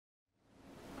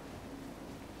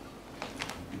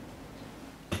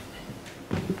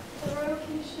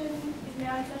Commission is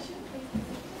now in session. Please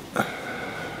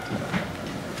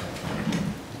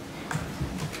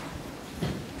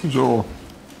proceed. Zor.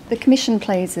 The Commission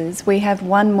pleases. We have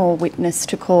one more witness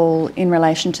to call in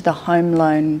relation to the home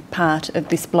loan part of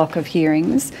this block of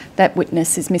hearings. That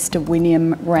witness is Mr.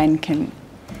 William Ranken.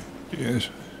 Yes.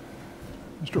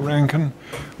 Mr. Ranken,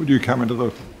 would you come into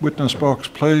the witness box,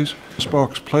 please?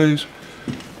 Mr.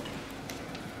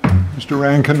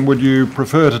 Ranken, would you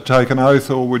prefer to take an oath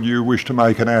or would you wish to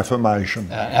make an affirmation?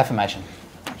 Affirmation.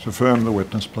 So affirm the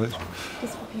witness, please.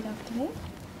 Just repeat after me.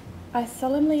 I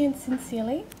solemnly and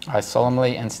sincerely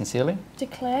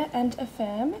declare and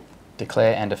affirm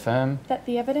that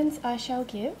the evidence I shall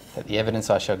give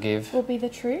will be the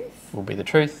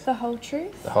truth, the whole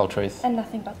truth, and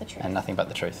nothing but the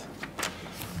truth.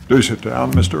 Do sit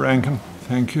down, Mr. Ranken.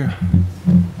 Thank you.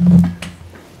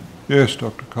 Yes,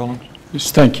 Dr. Collins.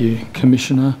 Yes, thank you,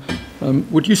 Commissioner.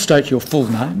 Would you state your full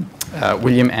name?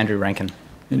 William Andrew Ranken.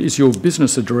 And is your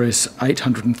business address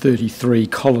 833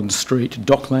 Collins Street,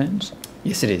 Docklands?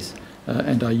 Yes, it is.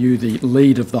 And are you the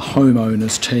lead of the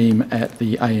homeowners team at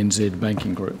the ANZ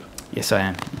Banking Group? Yes, I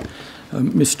am.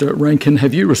 Mr. Ranken,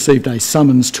 have you received a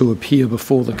summons to appear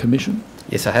before the Commission?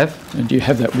 Yes, I have. And do you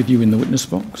have that with you in the witness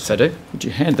box? Yes, I do. Would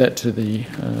you hand that to the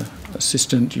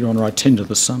Assistant? Your Honour, I tender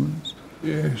the summons.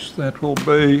 Yes, that will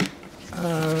be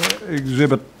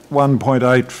Exhibit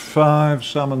 1.85,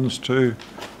 summons to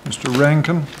Mr.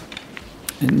 Ranken.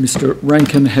 And Mr.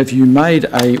 Ranken, have you made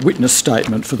a witness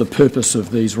statement for the purpose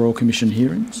of these Royal Commission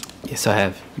hearings? Yes, I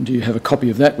have. And do you have a copy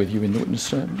of that with you in the witness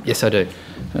statement? Yes, I do.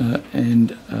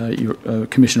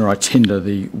 Commissioner, I tender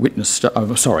the witness...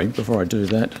 before I do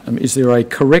that, is there a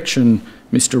correction,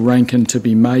 Mr. Ranken, to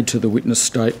be made to the witness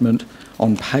statement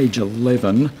on page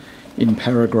 11 in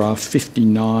paragraph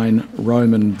 59,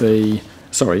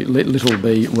 little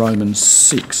b, Roman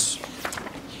 6?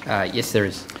 Yes, there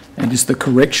is. And is the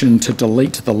correction to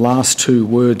delete the last two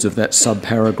words of that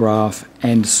subparagraph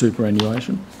and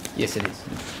superannuation? Yes, it is.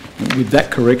 With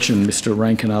that correction, Mr.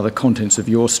 Ranken, are the contents of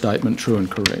your statement true and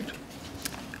correct?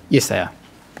 Yes, they are.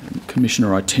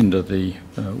 Commissioner, I tender the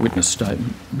witness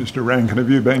statement. Mr. Ranken, have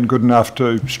you been good enough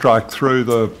to strike through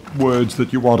the words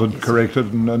that you wanted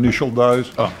corrected and initial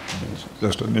those? Oh.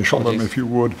 Just initial them if you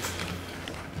would.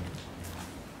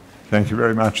 Thank you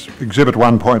very much. Exhibit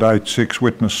 1.86,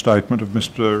 witness statement of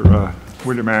Mr.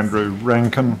 William Andrew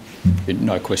Ranken.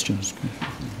 No questions.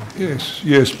 Yes,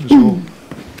 Ms. Hall.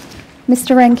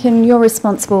 Mr. Ranken, you're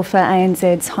responsible for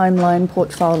ANZ's home loan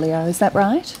portfolio, is that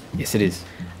right? Yes, it is.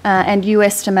 And you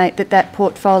estimate that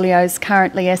portfolio is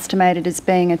currently estimated as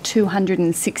being a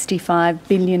 $265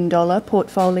 billion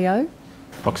portfolio?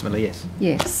 Approximately, yes.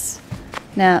 Yes.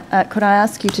 Now, could I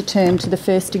ask you to turn to the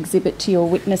first exhibit to your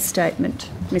witness statement,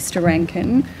 Mr.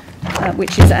 Ranken,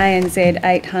 which is ANZ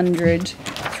 800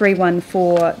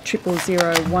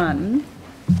 314 0001.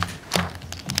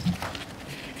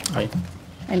 Aye.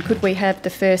 And could we have the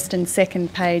first and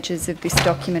second pages of this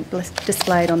document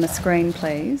displayed on the screen,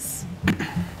 please?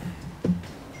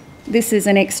 This is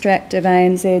an extract of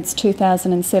ANZ's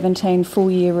 2017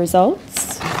 full-year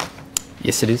results.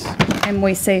 Yes, it is. And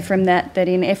we see from that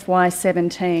in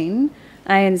FY17,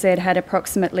 ANZ had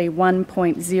approximately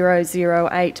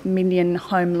 1.008 million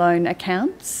home loan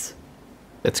accounts.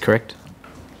 That's correct.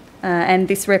 And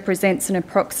this represents an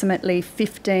approximately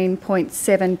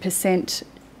 15.7%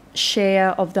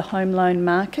 share of the home loan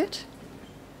market.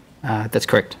 That's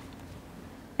correct.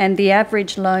 And the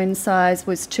average loan size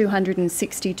was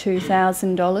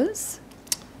 $262,000.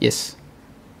 Yes.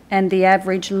 And the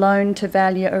average loan to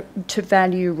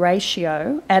value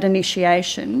ratio at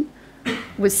initiation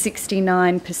was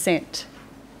 69%.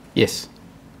 Yes.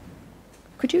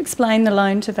 Could you explain the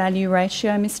loan to value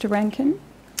ratio, Mr. Ranken?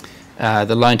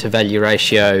 The loan to value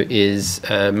ratio is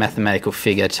a mathematical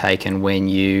figure taken when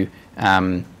you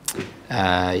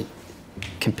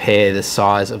compare the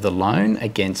size of the loan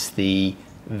against the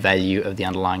value of the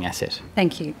underlying asset.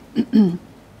 Thank you.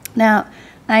 Now,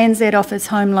 ANZ offers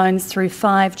home loans through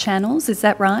 5 channels, is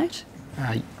that right?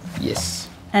 Yes.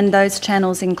 And those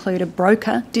channels include a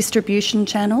broker distribution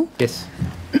channel? Yes.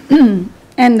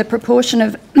 And the proportion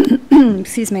of,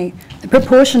 excuse me, the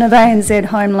proportion of ANZ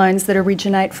home loans that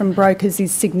originate from brokers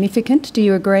is significant, do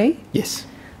you agree? Yes.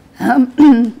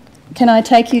 Can I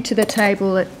take you to the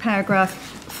table at paragraph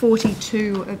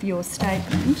 42 of your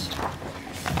statement?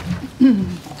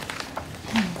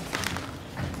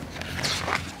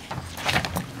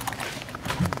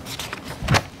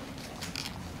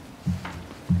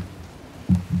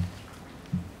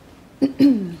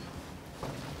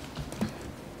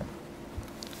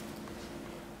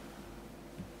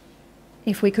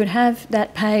 If we could have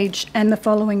that page and the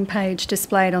following page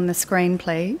displayed on the screen,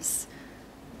 please.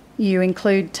 You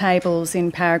include tables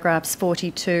in paragraphs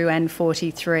 42 and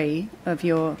 43 of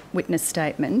your witness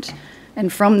statement.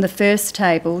 And from the first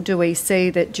table, do we see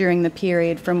that during the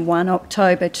period from 1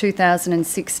 October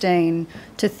 2016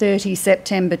 to 30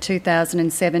 September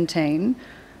 2017,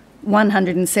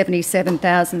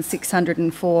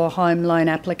 177,604 home loan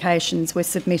applications were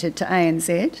submitted to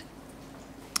ANZ?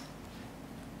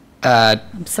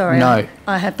 I'm sorry, no.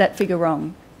 I have that figure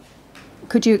wrong.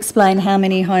 Could you explain how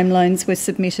many home loans were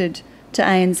submitted to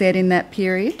ANZ in that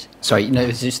period? Sorry, no,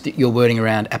 it's just your wording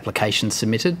around applications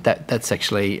submitted. That's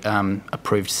actually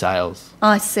approved sales.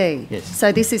 I see. Yes.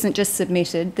 So this isn't just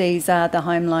submitted, these are the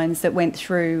home loans that went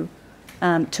through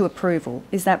to approval.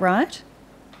 Is that right?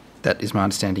 That is my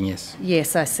understanding, yes.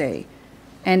 Yes, I see.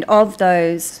 And of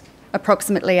those,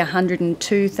 approximately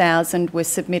 102,000 were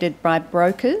submitted by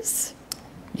brokers?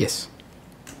 Yes.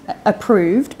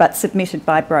 Approved but submitted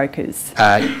by brokers?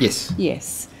 Yes.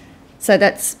 Yes. So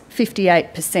that's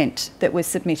 58% that was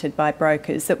submitted by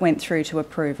brokers that went through to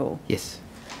approval? Yes.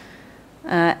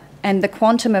 And the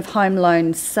quantum of home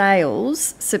loan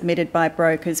sales submitted by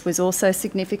brokers was also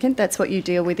significant. That's what you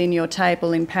deal with in your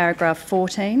table in paragraph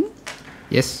 14?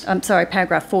 Yes. I'm sorry,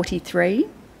 paragraph 43.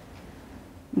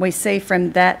 We see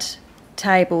from that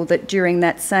table that during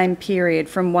that same period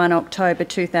from 1 October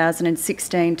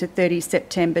 2016 to 30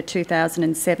 September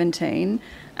 2017,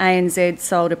 ANZ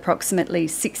sold approximately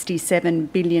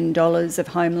 $67 billion of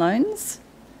home loans.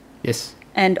 Yes.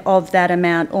 And of that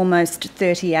amount, almost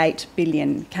 38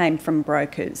 billion came from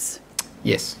brokers.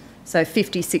 Yes. So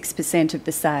 56% of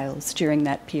the sales during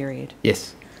that period.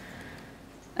 Yes.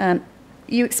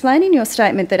 You explain in your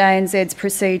statement that ANZ's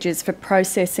procedures for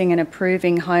processing and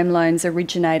approving home loans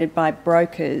originated by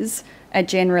brokers are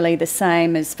generally the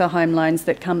same as for home loans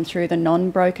that come through the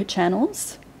non-broker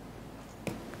channels.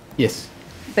 Yes.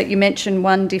 But you mentioned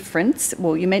one difference.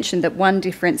 Well, you mentioned that one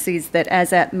difference is that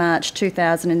as at March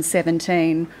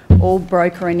 2017, all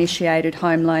broker-initiated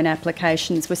home loan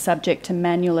applications were subject to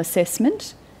manual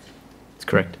assessment. That's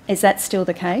correct. Is that still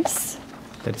the case?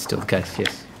 That is still the case,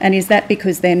 yes. And is that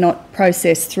because they're not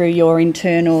processed through your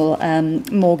internal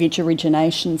mortgage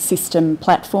origination system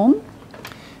platform?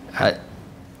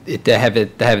 They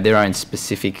have their own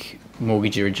specific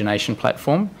mortgage origination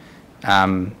platform,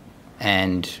 and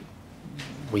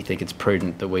we think it's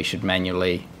prudent that we should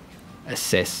manually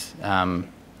assess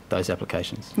those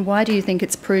applications. Why do you think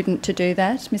it's prudent to do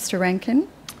that, Mr. Ranken?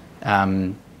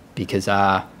 Because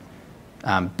our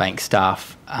bank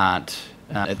staff aren't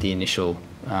at the initial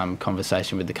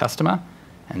conversation with the customer,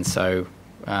 and so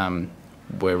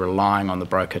we're relying on the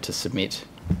broker to submit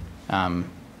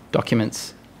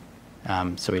documents,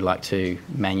 so we like to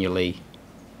manually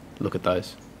look at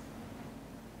those.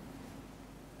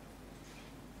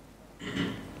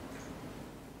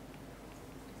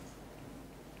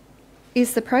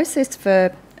 Is the process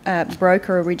for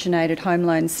broker-originated home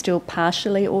loans still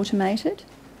partially automated?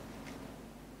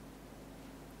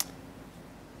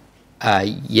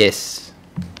 Yes.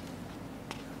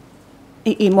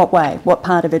 In what way? What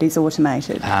part of it is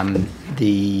automated?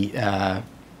 The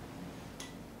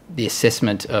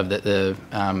assessment of the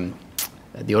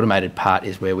automated part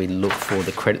is where we look for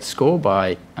the credit score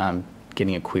by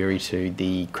getting a query to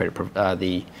the credit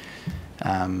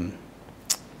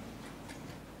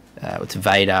it's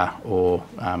VADA or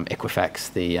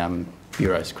Equifax, the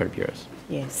bureaus, credit bureaus.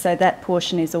 Yes, so that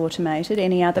portion is automated.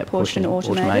 Any other portion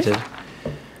automated?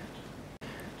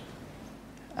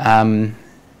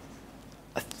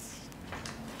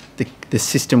 The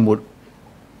system would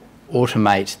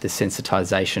automate the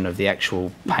sensitisation of the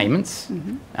actual payments,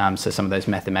 so some of those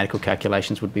mathematical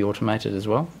calculations would be automated as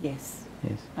well. Yes,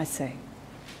 yes. I see.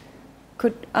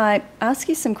 Could I ask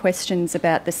you some questions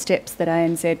about the steps that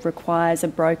ANZ requires a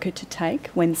broker to take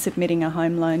when submitting a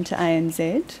home loan to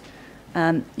ANZ?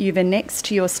 You've annexed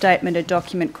to your statement a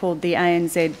document called the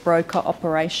ANZ Broker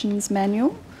Operations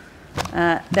Manual.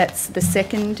 That's the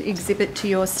second exhibit to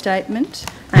your statement,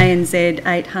 ANZ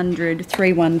 800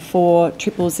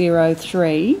 314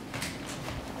 0003.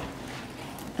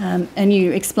 And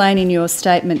you explain in your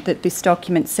statement that this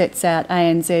document sets out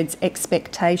ANZ's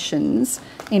expectations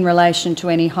in relation to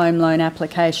any home loan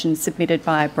application submitted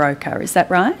by a broker. Is that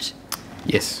right?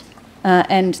 Yes.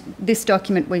 And this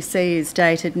document we see is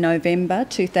dated November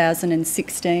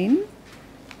 2016.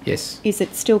 Yes. Is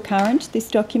it still current, this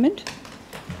document?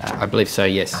 I believe so,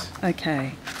 yes.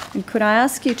 Okay. And could I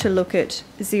ask you to look at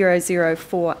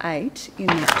 0048 in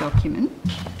that document?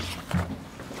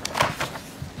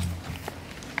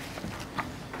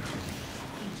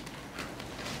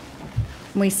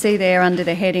 We see there under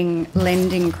the heading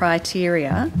lending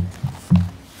criteria,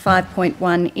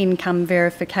 5.1 income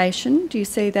verification. Do you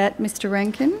see that, Mr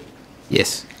Ranken?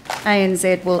 Yes.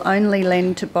 ANZ will only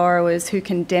lend to borrowers who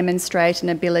can demonstrate an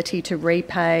ability to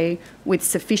repay with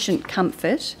sufficient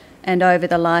comfort and over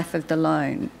the life of the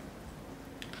loan.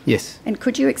 Yes. And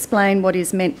could you explain what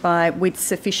is meant by with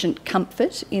sufficient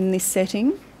comfort in this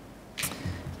setting?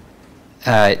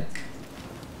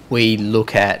 We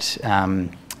look at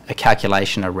a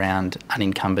calculation around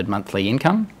unencumbered monthly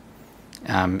income,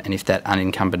 and if that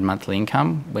unencumbered monthly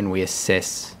income, when we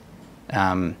assess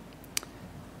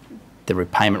the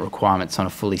repayment requirements on a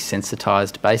fully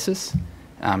sensitised basis,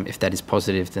 if that is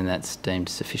positive, then that's deemed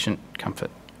sufficient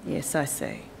comfort. Yes, I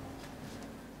see.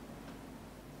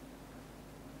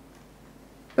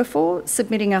 Before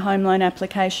submitting a home loan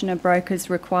application, a broker is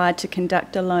required to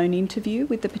conduct a loan interview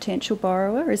with the potential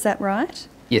borrower, is that right?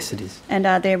 Yes, it is. And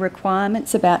are there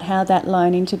requirements about how that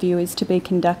loan interview is to be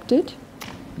conducted?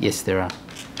 Yes, there are.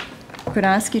 Could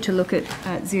I ask you to look at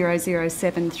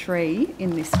 0073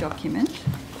 in this document?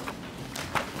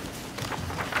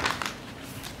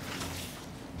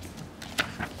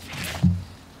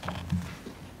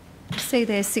 See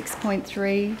there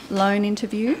 6.3 loan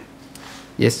interview?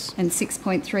 Yes. And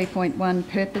 6.3.1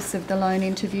 purpose of the loan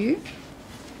interview?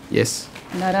 Yes.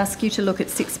 And I'd ask you to look at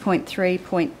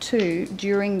 6.3.2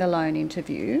 during the loan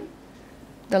interview.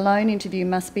 The loan interview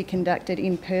must be conducted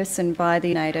in person by the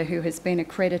originator who has been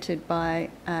accredited by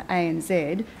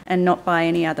ANZ and not by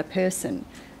any other person.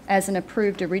 As an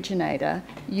approved originator,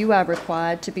 you are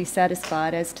required to be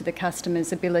satisfied as to the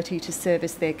customer's ability to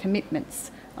service their commitments,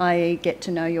 i.e. get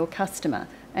to know your customer,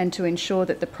 and to ensure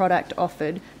that the product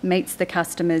offered meets the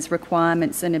customer's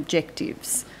requirements and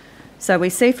objectives. So we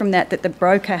see from that that the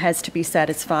broker has to be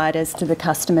satisfied as to the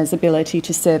customer's ability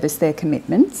to service their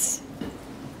commitments.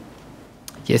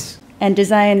 Yes. And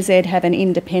does ANZ have an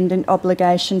independent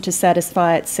obligation to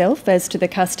satisfy itself as to the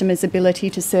customer's ability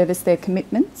to service their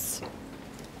commitments?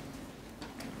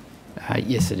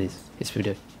 Yes, it is. Yes, we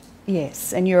do.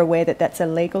 Yes, and you're aware that that's a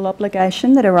legal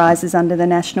obligation that arises under the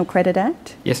National Credit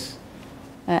Act? Yes.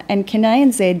 And can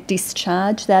ANZ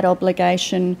discharge that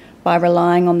obligation by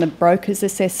relying on the broker's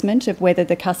assessment of whether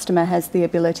the customer has the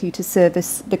ability to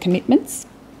service the commitments?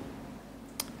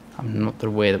 I'm not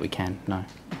aware that we can, no.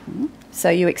 Mm-hmm. So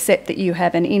you accept that you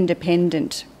have an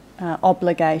independent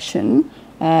obligation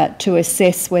to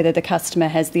assess whether the customer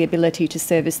has the ability to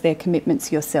service their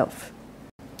commitments yourself?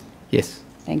 Yes.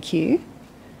 Thank you.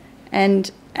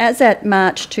 And as at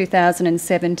March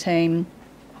 2017,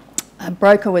 a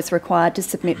broker was required to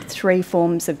submit 3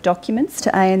 forms of documents to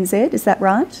ANZ, is that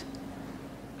right?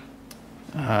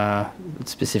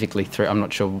 Specifically 3, I'm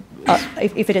not sure.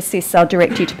 If it assists, I'll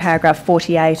direct you to paragraph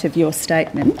 48 of your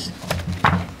statement.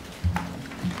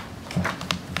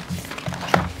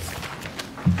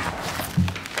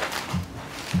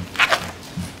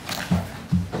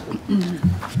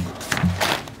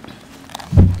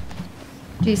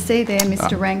 Do you see there,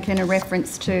 Mr Ranken, a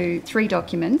reference to 3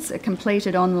 documents: a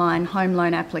completed online home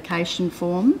loan application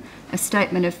form, a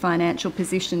statement of financial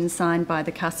position signed by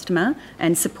the customer,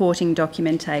 and supporting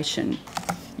documentation?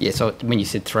 Yeah, so when you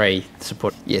said 3,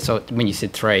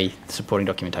 supporting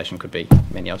documentation could be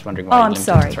many. I was wondering why you limited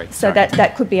to 3. So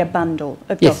that could be a bundle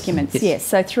of documents. Yes.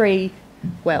 So 3,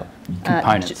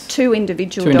 components. 2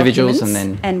 individual documents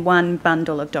and 1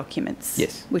 bundle of documents.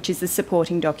 Yes. Which is the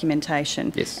supporting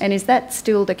documentation. Yes. And is that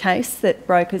still the case, that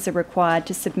brokers are required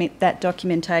to submit that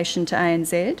documentation to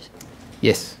ANZ?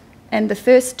 Yes. And the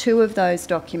first 2 of those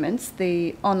documents,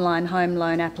 the online home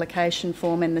loan application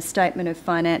form and the statement of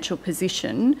financial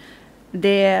position,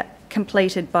 they're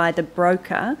completed by the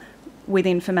broker with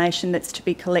information that's to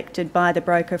be collected by the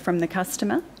broker from the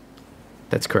customer?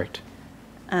 That's correct.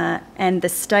 And the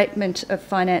statement of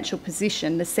financial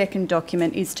position, the second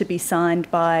document, is to be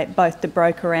signed by both the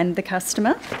broker and the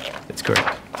customer? That's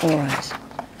correct. All right.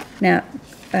 Now,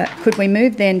 could we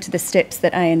move then to the steps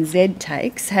that ANZ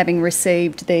takes, having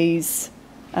received these,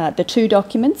 the 2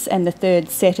 documents and the 3rd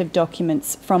set of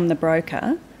documents from the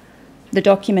broker? The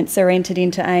documents are entered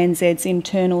into ANZ's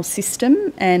internal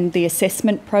system and the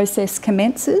assessment process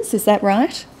commences, is that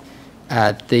right?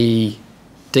 The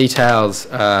details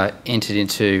are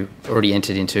already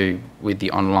entered into with the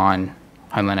online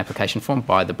home loan application form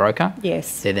by the broker.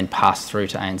 Yes. They're then passed through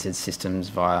to ANZ systems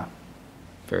via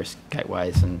various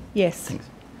gateways and things.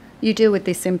 You deal with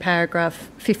this in paragraph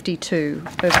 52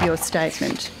 of your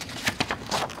statement.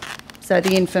 So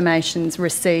the information's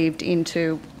received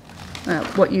into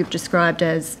what you've described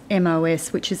as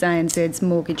MOS, which is ANZ's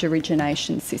mortgage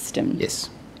origination system. Yes.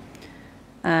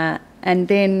 And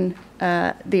then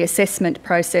the assessment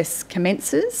process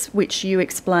commences, which you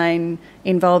explain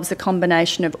involves a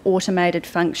combination of automated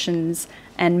functions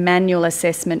and manual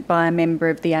assessment by a member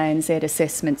of the ANZ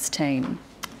assessments team.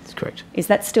 That's correct. Is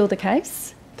that still the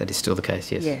case? That is still the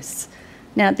case, yes. Yes.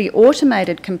 Now, the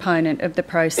automated component of the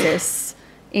process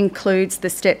includes the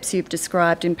steps you've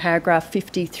described in paragraph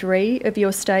 53 of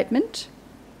your statement?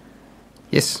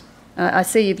 Yes. I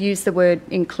see you've used the word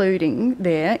including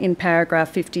there in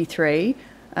paragraph 53.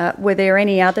 Were there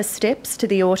any other steps to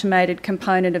the automated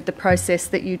component of the process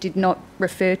that you did not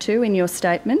refer to in your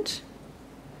statement?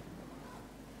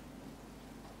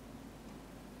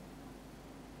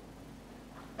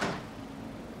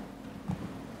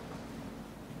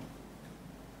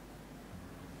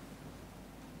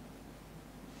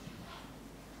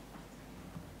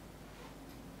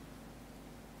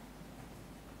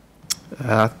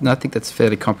 No, I think that's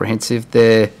fairly comprehensive.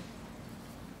 There's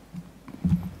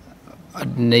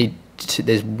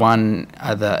one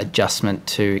other adjustment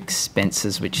to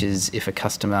expenses, which is if a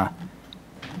customer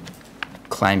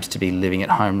claims to be living at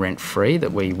home rent-free,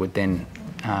 that we would then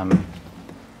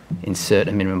insert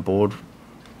a minimum board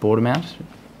amount.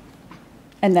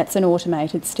 And that's an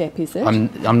automated step, is it?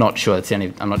 I'm not sure.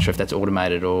 I'm not sure if that's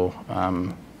automated or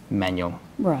manual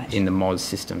in the MOS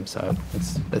system. So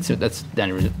that's the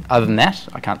only reason. Other than that,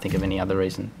 I can't think of any other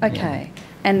reason. Okay.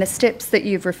 And the steps that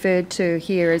you've referred to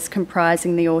here as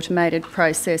comprising the automated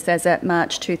process as at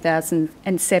March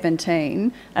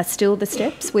 2017 are still the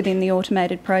steps within the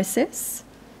automated process?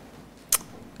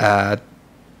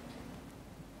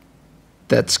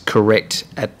 That's correct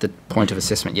at the point of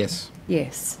assessment, yes.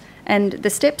 Yes. And the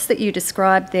steps that you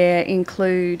described there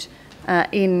include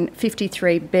in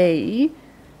 53B,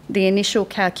 the initial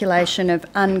calculation of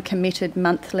uncommitted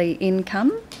monthly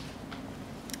income,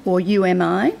 or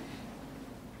UMI.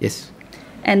 Yes.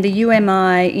 And the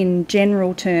UMI in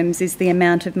general terms is the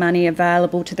amount of money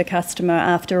available to the customer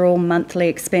after all monthly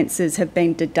expenses have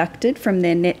been deducted from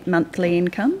their net monthly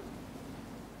income?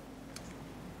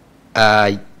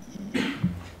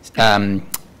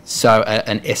 So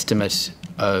an estimate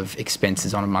of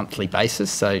expenses on a monthly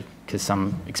basis. So because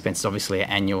some expenses obviously are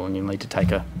annual and you need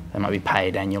to they might be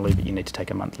paid annually, but you need to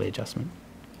take a monthly adjustment.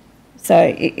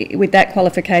 So with that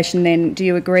qualification then, do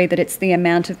you agree that it's the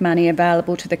amount of money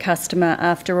available to the customer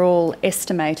after all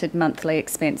estimated monthly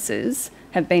expenses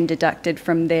have been deducted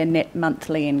from their net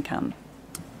monthly income?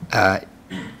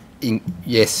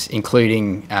 Yes,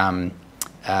 including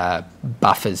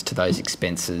buffers to those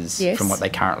expenses from what they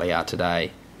currently are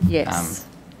today. Yes.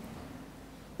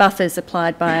 Buffers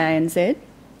applied by ANZ?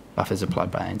 Buffers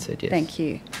applied by ANZ, yes. Thank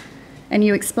you. And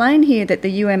you explain here that the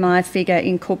UMI figure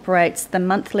incorporates the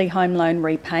monthly home loan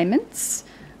repayments,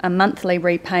 a monthly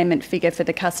repayment figure for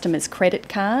the customer's credit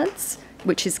cards,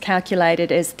 which is calculated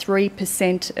as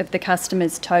 3% of the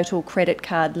customer's total credit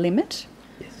card limit.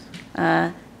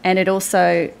 Yes. And it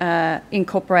also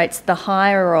incorporates the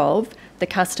higher of the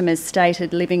customer's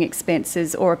stated living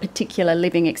expenses or a particular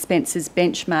living expenses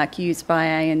benchmark used by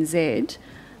ANZ,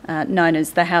 known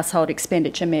as the Household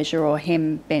Expenditure Measure or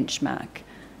HEM benchmark.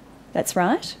 That's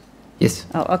right? Yes.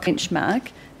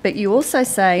 Benchmark. But you also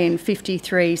say in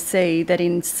 53C that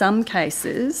in some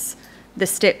cases the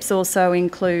steps also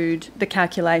include the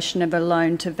calculation of a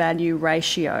loan-to-value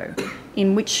ratio.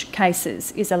 In which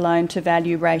cases is a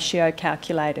loan-to-value ratio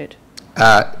calculated?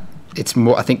 It's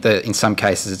more. I think that in some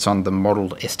cases it's on the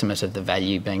modelled estimate of the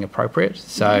value being appropriate.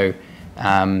 So,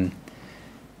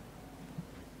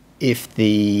 if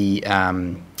the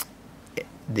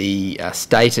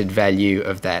stated value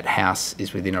of that house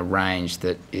is within a range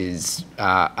that is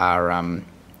our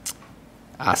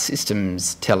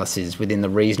systems tell us is within the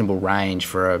reasonable range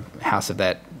for a house of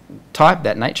that type,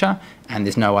 that nature, and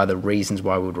there's no other reasons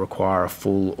why we would require a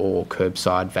full or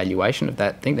curbside valuation of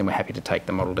that thing, then we're happy to take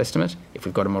the modelled estimate. If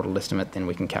we've got a modelled estimate, then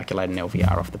we can calculate an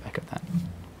LVR off the back of that.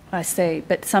 I see,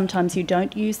 but sometimes you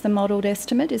don't use the modelled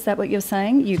estimate, is that what you're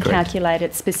saying? You Correct. Calculate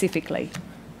it specifically?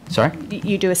 Sorry?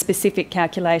 You do a specific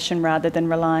calculation rather than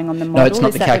relying on the model? No, it's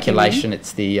not the calculation,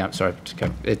 it's the,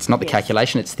 it's not the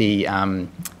calculation, it's the,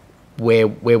 where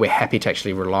we're happy to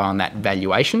actually rely on that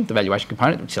valuation, the valuation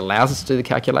component, which allows us to do the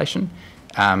calculation.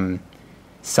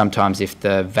 Sometimes if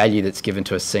the value that's given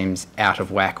to us seems out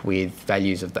of whack with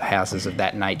values of the houses of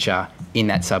that nature in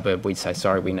that suburb, we'd say,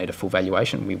 sorry, we need a full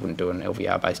valuation. We wouldn't do an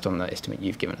LVR based on the estimate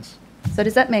you've given us. So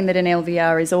does that mean that an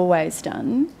LVR is always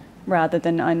done rather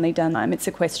than only done? It's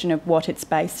a question of what it's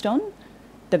based on,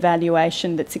 the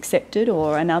valuation that's accepted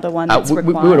or another one that's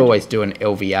required? We would always do an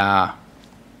LVR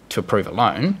to approve a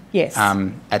loan. Yes.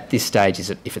 At this stage,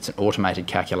 if it's an automated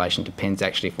calculation, depends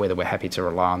actually whether we're happy to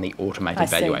rely on the automated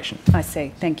valuation. I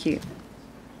see. Thank you.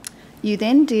 You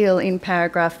then deal in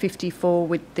paragraph 54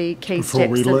 with the key steps. Before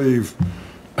we leave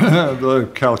the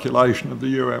calculation of the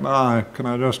UMI, can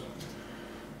I just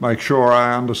make sure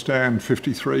I understand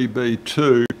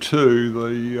 53B2 to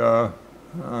the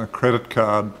credit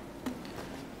card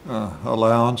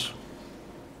allowance?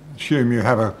 Assume you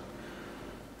have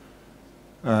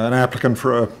an applicant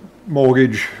for a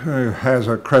mortgage who has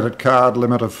a credit card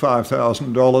limit of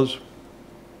 $5,000.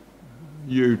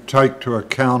 You take to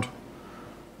account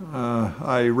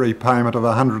a repayment of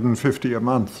 $150 a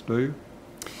month, do you?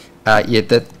 Yeah,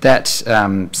 that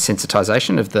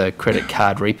sensitisation of the credit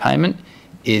card repayment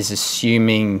is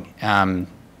assuming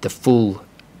the full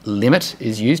limit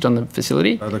is used on the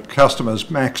facility. So the customer's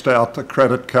maxed out the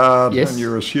credit card, yes, and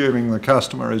you're assuming the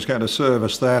customer is going to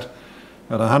service that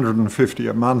at $150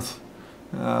 a month.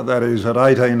 That is at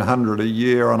 $1,800 a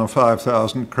year on a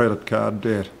 $5,000 credit card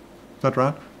debt. Is that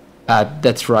right?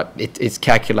 That's right. It's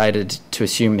calculated to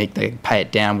assume they pay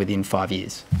it down within 5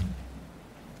 years.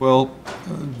 Well,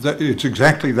 it's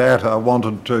exactly that I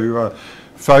wanted to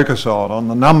focus on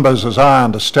the numbers as I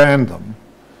understand them,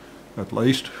 at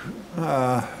least.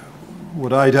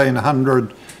 Would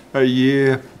 $1,800 a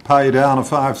year pay down a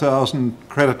 $5,000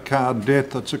 credit card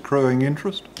debt that's accruing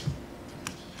interest?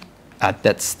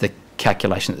 That's the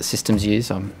calculation that the systems use.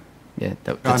 Yeah,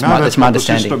 that's my understanding. The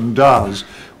system does.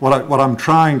 What I'm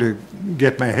trying to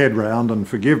get my head round, and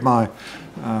forgive my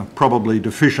probably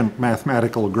deficient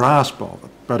mathematical grasp of it,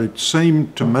 but it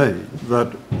seemed to me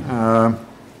that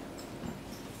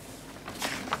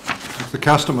if the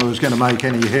customer was going to make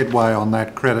any headway on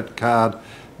that credit card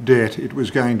debt, it was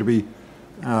going to be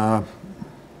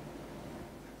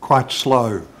quite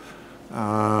slow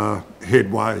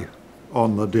headway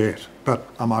on the debt. But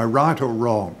am I right or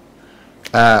wrong?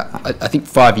 I think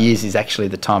 5 years is actually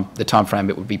the time frame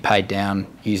it would be paid down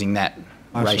using that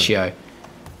ratio.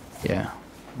 Yeah.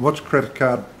 What's credit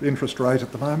card interest rate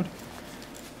at the moment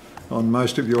on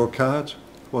most of your cards?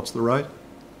 What's the rate?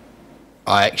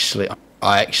 I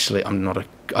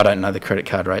don't know the credit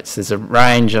card rates. There's a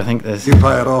range. I think there's. You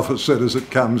pay it off as soon as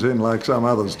it comes in, like some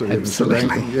others do.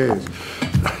 Absolutely. Yes.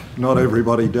 Not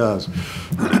everybody does.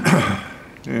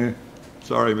 Yeah.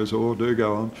 Sorry, Ms. Orr, do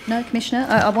go on. No, Commissioner.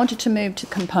 I wanted to move to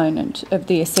component of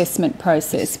the assessment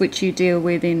process, which you deal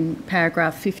with in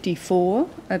paragraph 54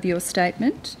 of your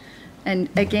statement. And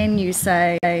again, you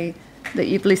say that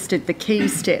you've listed the key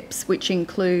steps, which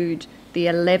include the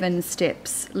 11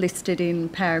 steps listed in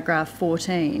paragraph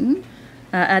 14.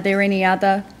 Are there any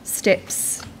other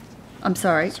steps? I'm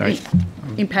sorry.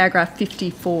 In paragraph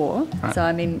 54. Right. So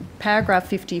I'm in paragraph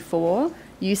 54.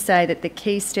 You say that the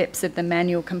key steps of the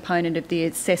manual component of the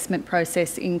assessment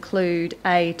process include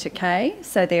A to K,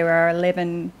 so there are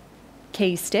 11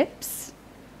 key steps?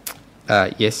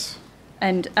 Yes.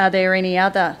 And are there any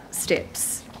other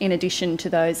steps in addition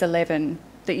to those 11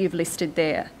 that you've listed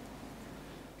there?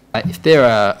 If there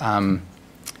are,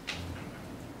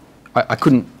 I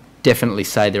couldn't definitely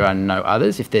say there are no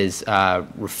others. If there's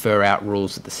refer out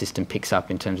rules that the system picks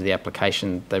up in terms of the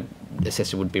application, the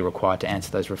assessor would be required to answer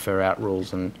those refer out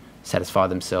rules and satisfy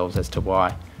themselves as to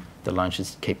why the loan should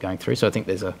keep going through. So I think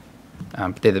there's they're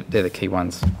the key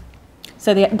ones.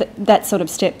 So that sort of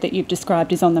step that you've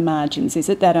described is on the margins, is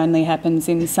it? That only happens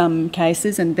in some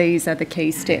cases, and these are the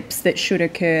key steps that should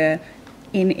occur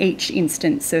in each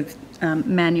instance of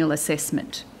manual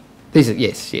assessment? These are,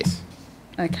 yes.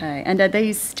 Okay, and are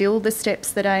these still the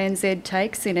steps that ANZ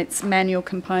takes in its manual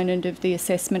component of the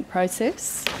assessment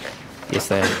process? Yes,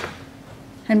 they are.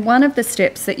 And one of the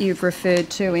steps that you've referred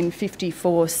to in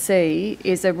 54C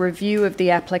is a review of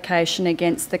the application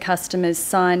against the customer's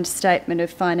signed statement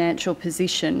of financial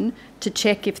position to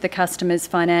check if the customer's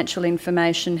financial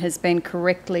information has been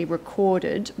correctly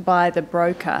recorded by the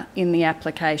broker in the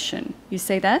application. You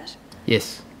see that?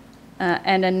 Yes.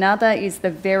 And another is the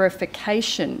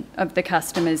verification of the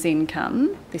customer's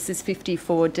income. This is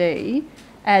 54D,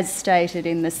 as stated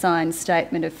in the signed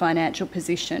statement of financial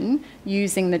position,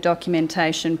 using the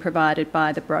documentation provided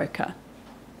by the broker.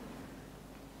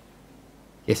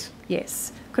 Yes.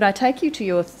 Yes. Could I take you to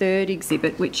your third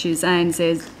exhibit, which is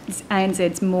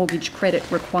ANZ's mortgage credit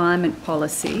requirement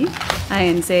policy,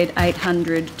 ANZ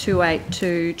 800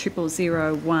 282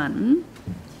 0001.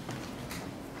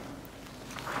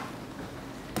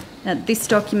 Now, this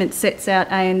document sets out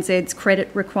ANZ's credit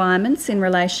requirements in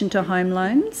relation to home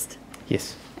loans.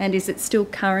 Yes. And is it still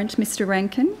current, Mr.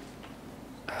 Ranken?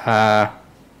 I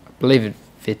believe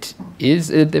it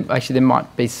is. Actually, there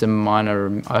might be some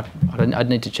minor... I'd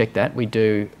need to check that. We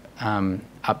do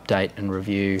update and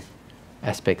review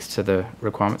aspects to the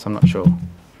requirements. I'm not sure.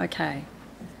 Okay.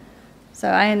 So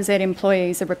ANZ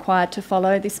employees are required to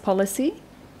follow this policy?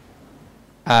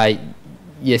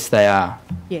 Yes, they are.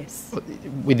 Yes.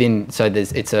 So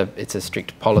it's a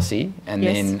strict policy, and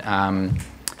yes. then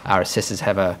our assessors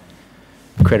have a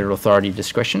credit authority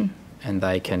discretion, and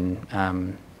they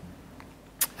can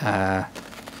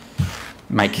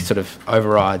make sort of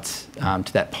overrides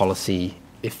to that policy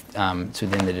if it's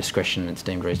within their discretion and it's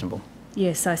deemed reasonable.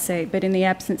 Yes, I see. But in the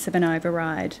absence of an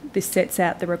override, this sets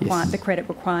out the Yes. the credit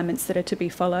requirements that are to be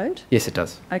followed? Yes, it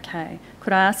does. Okay.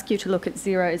 Could I ask you to look at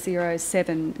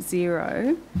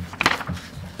 0070?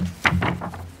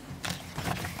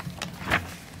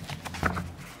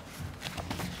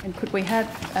 And could we have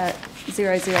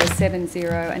 0070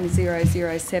 and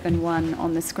 0071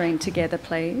 on the screen together,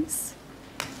 please?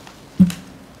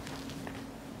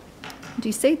 Do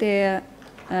you see there,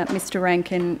 Mr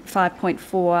Ranken,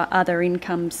 5.4 other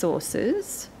income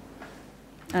sources?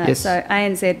 Yes. So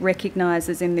ANZ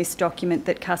recognises in this document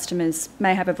that customers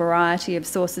may have a variety of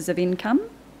sources of income.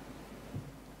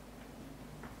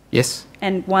 Yes.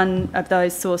 And one of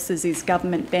those sources is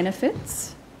government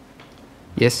benefits.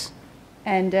 Yes.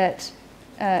 And at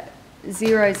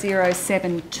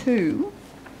 0072,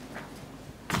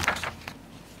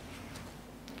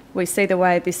 we see the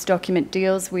way this document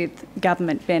deals with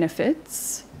government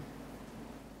benefits.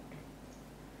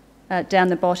 Down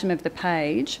the bottom of the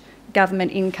page,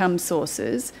 government income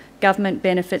sources. Government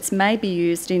benefits may be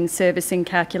used in servicing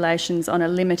calculations on a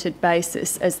limited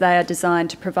basis as they are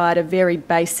designed to provide a very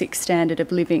basic standard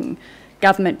of living.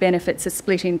 Government benefits are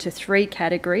split into 3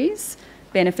 categories.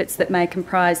 Benefits that may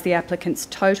comprise the applicant's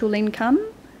total income,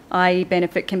 i.e.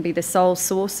 benefit can be the sole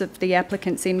source of the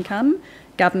applicant's income.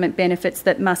 Government benefits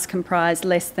that must comprise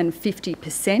less than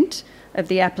 50% of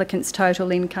the applicant's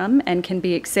total income and can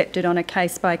be accepted on a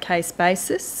case-by-case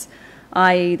basis,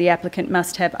 i.e. the applicant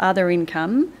must have other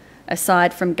income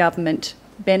aside from government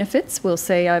benefits, we'll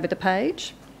see over the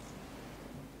page.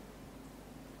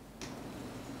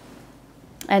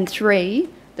 And 3,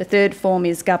 the third form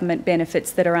is government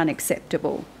benefits that are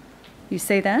unacceptable. You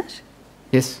see that?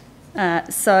 Yes.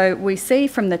 So we see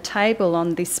from the table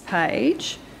on this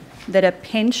page that a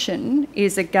pension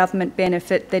is a government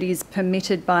benefit that is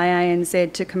permitted by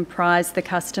ANZ to comprise the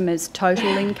customer's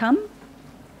total income.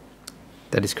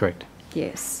 That is correct.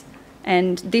 Yes.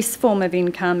 And this form of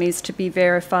income is to be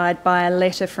verified by a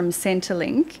letter from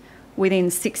Centrelink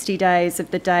within 60 days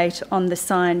of the date on the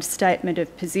signed statement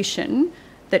of position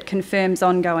that confirms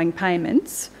ongoing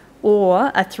payments,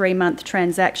 or a 3-month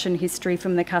transaction history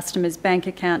from the customer's bank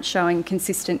account showing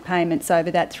consistent payments over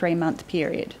that 3-month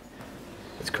period.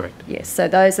 That's correct. Yes, so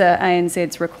those are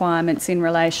ANZ's requirements in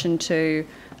relation to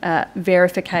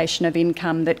verification of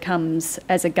income that comes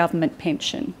as a government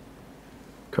pension.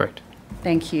 Correct.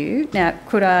 Thank you. Now,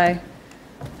 could I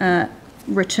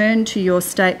return to your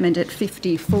statement at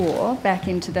 54, back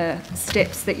into the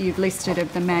steps that you've listed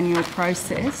of the manual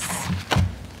process?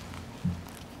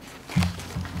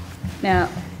 Now,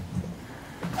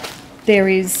 there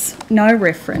is no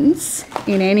reference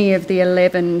in any of the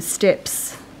 11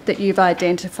 steps that you've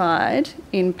identified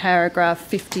in paragraph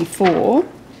 54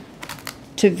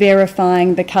 to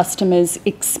verifying the customer's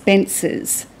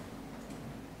expenses.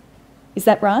 Is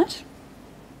that right?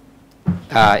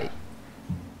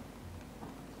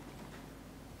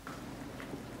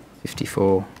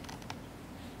 54.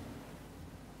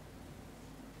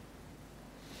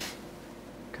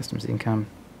 Customer's income.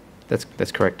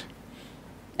 That's correct.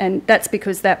 And that's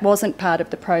because that wasn't part of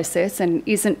the process and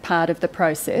isn't part of the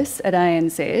process at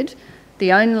ANZ.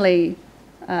 The only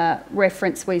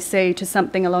reference we see to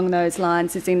something along those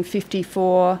lines is in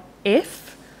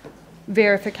 54F,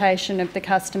 verification of the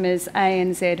customer's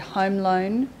ANZ home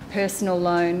loan, personal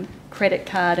loan, credit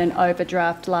card and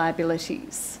overdraft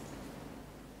liabilities.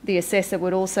 The assessor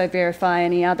would also verify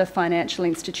any other financial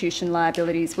institution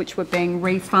liabilities which were being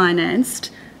refinanced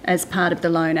as part of the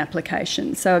loan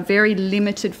application. So a very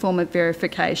limited form of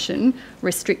verification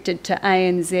restricted to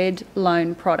ANZ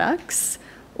loan products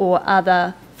or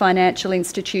other financial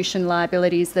institution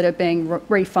liabilities that are being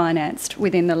refinanced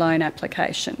within the loan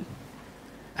application.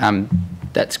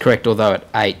 That's correct, although at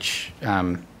H,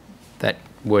 that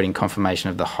wording confirmation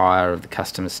of the hire of the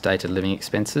customer's stated living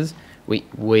expenses, we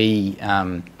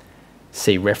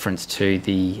see reference to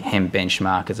the HEM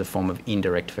benchmark as a form of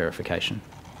indirect verification.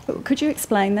 Could you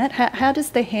explain that? How does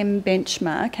the HEM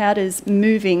benchmark, how does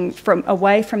moving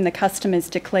away from the customer's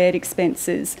declared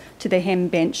expenses to the HEM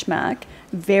benchmark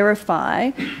verify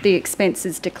the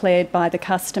expenses declared by the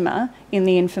customer in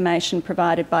the information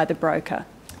provided by the broker?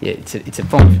 Yeah, it's a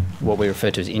form of what we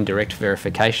refer to as indirect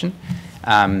verification.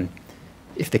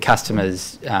 If the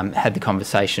customer's had the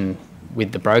conversation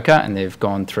with the broker and they've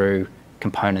gone through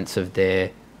components of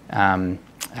their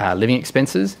living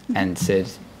expenses and said,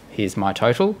 here's my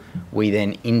total, we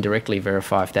then indirectly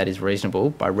verify if that is reasonable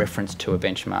by reference to a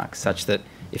benchmark, such that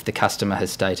if the customer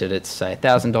has stated it's, say,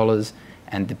 $1,000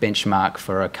 and the benchmark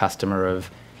for a customer of,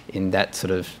 in that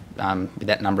sort of, with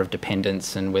that number of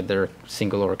dependents and whether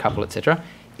single or a couple, etc.,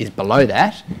 is below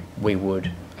that, we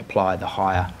would apply the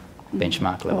higher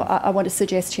benchmark level. Well, I want to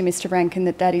suggest to you, Mr. Ranken,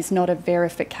 that that is not a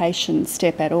verification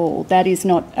step at all. That is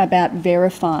not about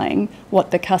verifying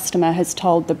what the customer has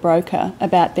told the broker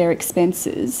about their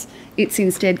expenses. It's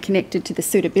instead connected to the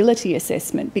suitability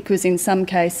assessment, because in some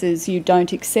cases you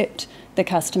don't accept the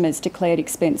customer's declared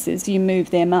expenses. You move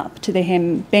them up to the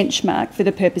HEM benchmark for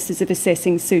the purposes of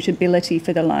assessing suitability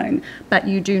for the loan, but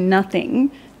you do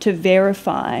nothing to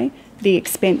verify the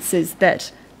expenses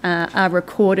that are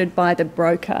recorded by the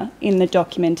broker in the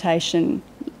documentation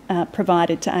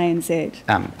provided to ANZ.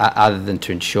 Other than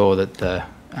to ensure that the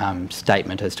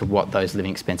statement as to what those living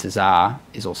expenses are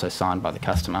is also signed by the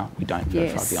customer, we don't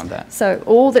verify beyond that. So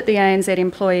all that the ANZ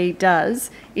employee does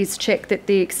is check that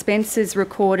the expenses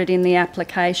recorded in the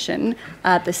application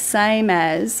are the same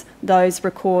as those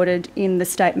recorded in the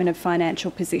statement of financial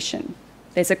position.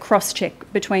 There's a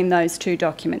cross-check between those two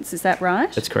documents, is that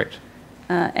right? That's correct.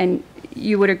 And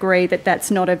you would agree that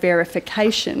that's not a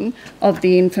verification of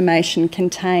the information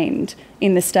contained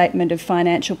in the statement of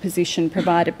financial position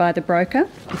provided by the broker?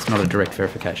 It's not a direct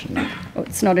verification, no.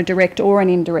 It's not a direct or an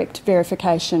indirect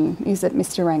verification, is it,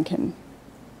 Mr. Ranken?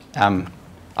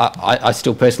 I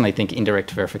still personally think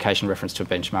indirect verification reference to a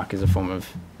benchmark is a form of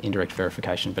indirect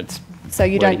verification, but it's so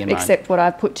you don't accept what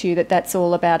I've put to you, that that's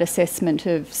all about assessment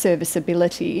of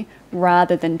serviceability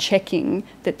rather than checking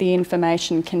that the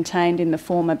information contained in the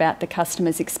form about the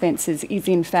customer's expenses is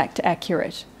in fact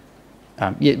accurate?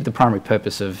 Yeah, the primary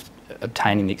purpose of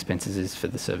obtaining the expenses is for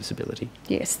the serviceability.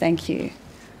 Yes, thank you.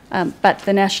 But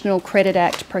the National Credit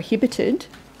Act prohibited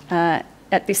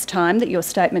at this time that your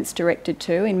statement's directed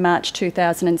to in March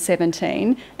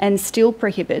 2017, and still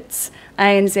prohibits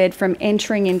ANZ from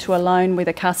entering into a loan with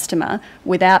a customer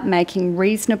without making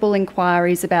reasonable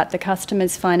inquiries about the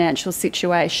customer's financial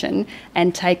situation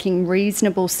and taking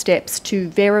reasonable steps to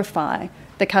verify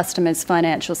the customer's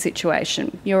financial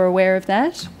situation. You're aware of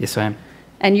that? Yes, I am.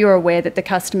 And you're aware that the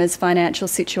customer's financial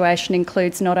situation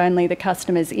includes not only the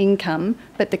customer's income,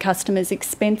 but the customer's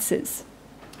expenses?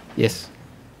 Yes.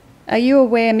 Are you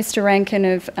aware, Mr.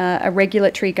 Ranken, of a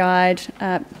regulatory guide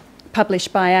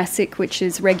published by ASIC, which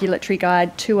is Regulatory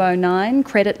Guide 209,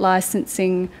 Credit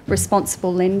Licensing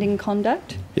Responsible Lending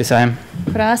Conduct? Yes, I am.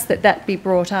 Could I ask that that be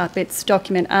brought up? It's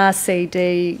document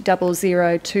RCD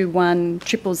 0021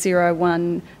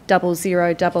 0001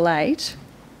 0088.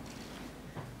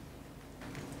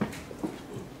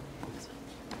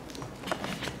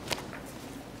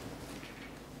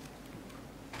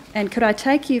 And could I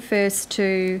take you first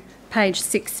to page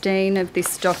 16 of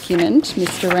this document,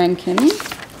 Mr. Ranken?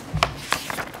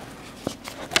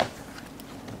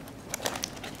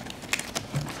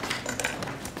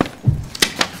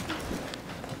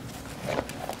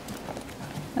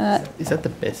 Is that the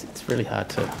best? It's really hard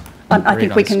to. I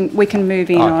think we can move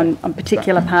in on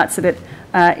particular parts of it.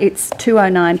 It's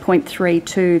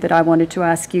 209.32 that I wanted to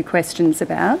ask you questions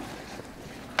about.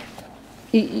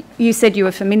 You said you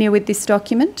were familiar with this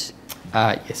document?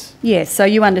 Yes. Yes, so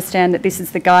you understand that this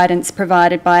is the guidance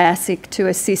provided by ASIC to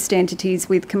assist entities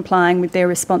with complying with their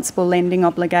responsible lending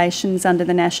obligations under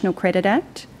the National Credit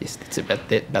Act? Yes, it's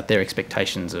about their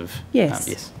expectations of... Yes.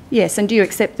 Yes. Yes, and do you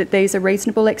accept that these are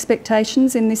reasonable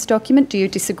expectations in this document? Do you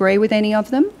disagree with any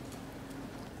of them?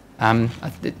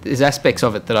 There's aspects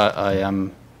of it that I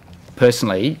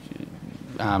personally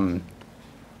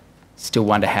still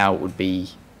wonder how it would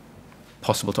be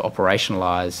possible to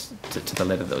operationalise to the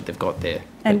letter that they've got there.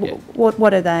 And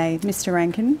what are they, Mr.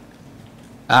 Ranken?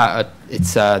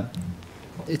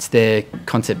 It's their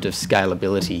concept of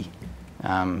scalability,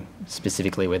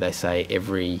 specifically where they say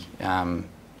every,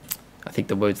 I think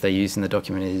the words they use in the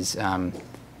document is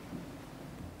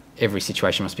every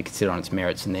situation must be considered on its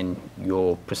merits, and then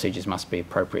your procedures must be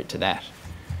appropriate to that.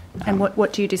 And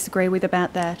what do you disagree with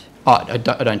about that? I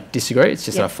don't disagree, it's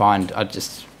just that I find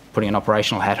just putting an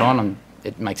operational hat on,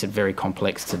 it makes it very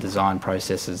complex to design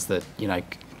processes that,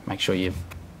 make sure you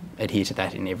adhere to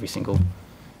that in every single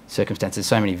circumstance. There's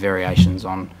so many variations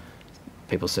on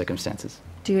people's circumstances.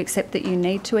 Do you accept that you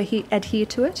need to adhere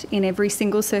to it in every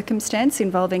single circumstance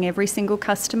involving every single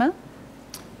customer?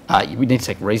 We need to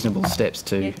take reasonable steps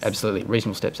to, absolutely,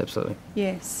 reasonable steps, absolutely.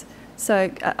 Yes.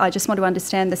 So I just want to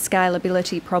understand the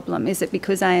scalability problem. Is it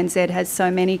because ANZ has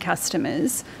so many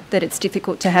customers that it's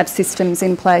difficult to have systems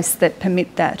in place that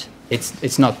permit that?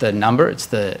 It's not the number, it's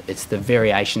the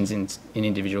variations in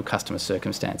individual customer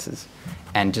circumstances,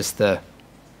 and just the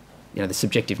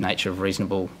subjective nature of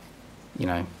reasonable,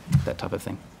 that type of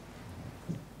thing.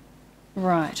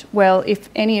 Right. Well, if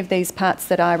any of these parts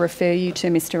that I refer you to,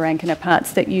 Mr. Ranken, are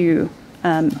parts that you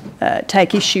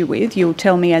take issue with, you'll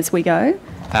tell me as we go?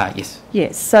 Yes.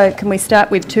 Yes. So can we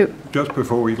start with two? Just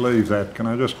before we leave that, can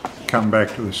I just come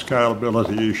back to the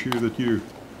scalability issue that you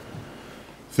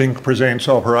think presents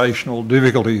operational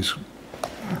difficulties?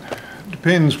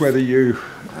 Depends whether you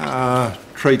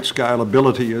treat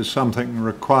scalability as something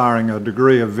requiring a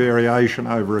degree of variation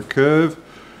over a curve,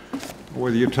 or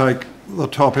whether you take the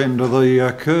top end of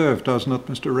the curve, doesn't it,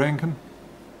 Mr. Ranken?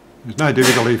 There's no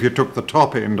difficulty if you took the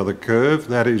top end of the curve,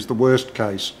 that is the worst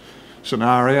case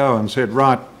scenario, and said,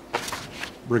 right,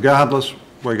 regardless,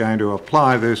 we're going to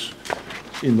apply this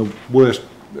in the worst,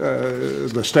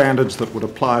 the standards that would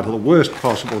apply to the worst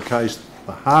possible case,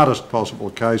 the hardest possible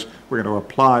case, we're going to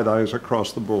apply those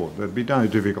across the board. There'd be no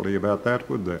difficulty about that,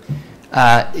 would there?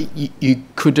 You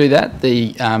could do that.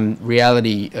 The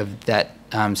reality of that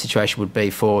situation would be,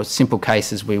 for simple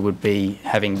cases, we would be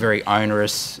having very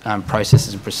onerous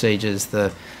processes and procedures.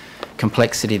 The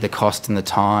complexity, the cost and the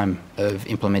time of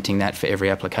implementing that for every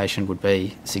application would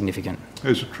be significant.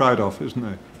 There's a trade-off, isn't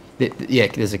there? Yeah,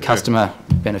 there's a customer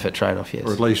benefit trade-off, yes.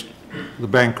 Or at least the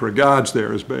bank regards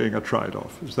there as being a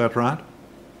trade-off, is that right?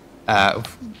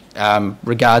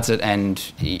 Regards it,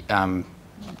 and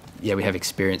yeah, we have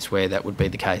experience where that would be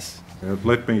the case.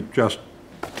 Let me just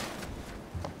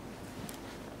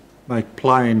make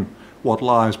plain what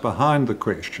lies behind the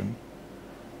question,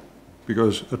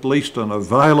 because at least an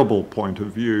available point of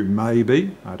view may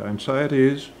be, I don't say it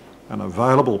is, an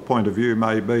available point of view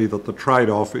may be that the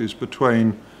trade-off is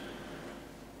between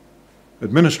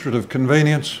administrative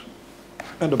convenience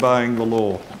and obeying the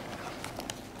law.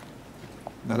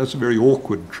 Now that's a very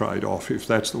awkward trade-off if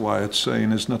that's the way it's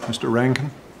seen, isn't it, Mr.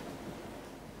 Ranken?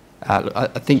 I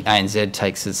think ANZ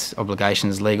takes its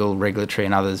obligations, legal, regulatory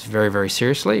and others, very, very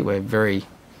seriously. We're very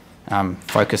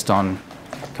focused on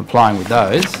complying with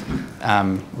those.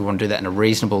 We want to do that in a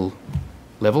reasonable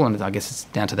level, and I guess it's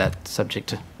down to that subject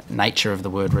to nature of the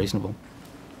word reasonable.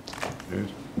 Yes.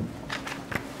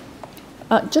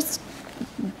 Just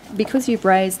because you've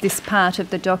raised this part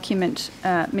of the document,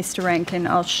 Mr. Ranken,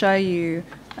 I'll show you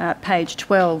page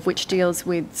 12, which deals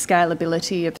with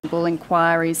scalability of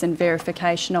inquiries and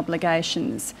verification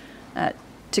obligations,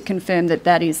 to confirm that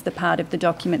that is the part of the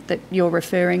document that you're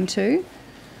referring to.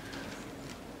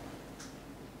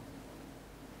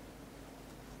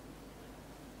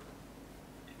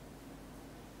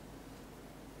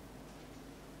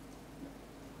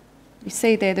 You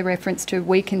see there the reference to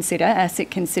we consider,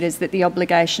 ASIC considers that the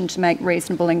obligation to make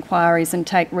reasonable inquiries and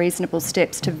take reasonable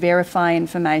steps to verify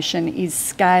information is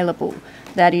scalable.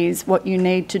 That is, what you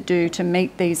need to do to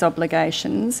meet these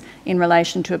obligations in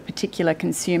relation to a particular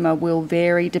consumer will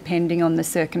vary depending on the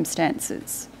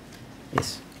circumstances.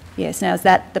 Yes. Yes. Now, is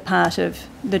that the part of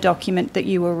the document that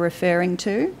you were referring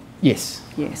to? Yes.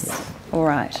 Yes. All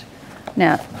right.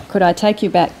 Now, could I take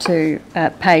you back to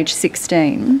page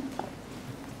 16?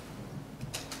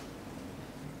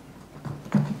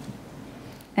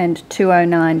 And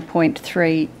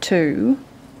 209.32.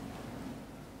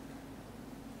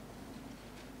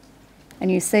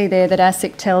 And you see there that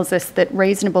ASIC tells us that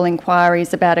reasonable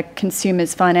inquiries about a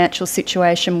consumer's financial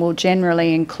situation will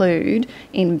generally include,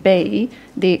 in B,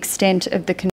 the extent of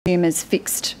the consumer's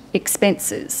fixed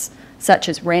expenses, such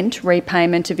as rent,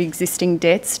 repayment of existing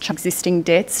debts,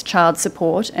 child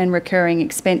support, and recurring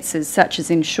expenses such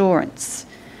as insurance.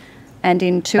 And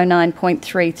in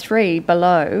 209.33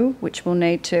 below, which we'll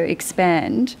need to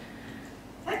expand,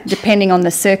 depending on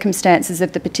the circumstances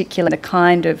of the particular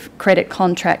kind of credit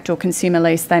contract or consumer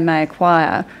lease they may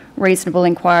acquire, reasonable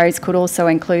inquiries could also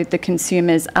include the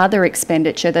consumer's other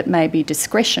expenditure that may be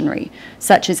discretionary,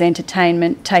 such as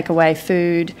entertainment, takeaway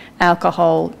food,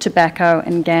 alcohol, tobacco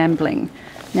and gambling.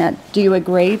 Now, do you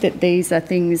agree that these are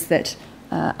things that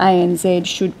ANZ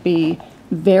should be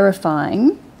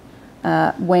verifying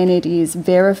when it is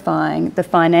verifying the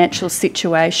financial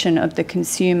situation of the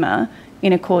consumer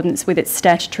in accordance with its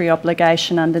statutory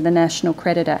obligation under the National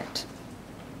Credit Act?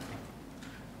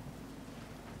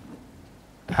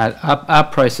 Our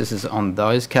processes on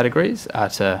those categories are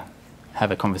to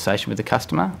have a conversation with the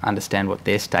customer, understand what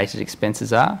their stated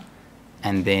expenses are,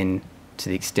 and then to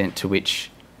the extent to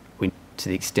which we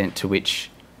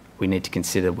need to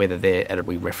consider whether they're at a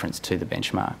reference to the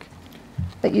benchmark.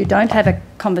 But you don't have a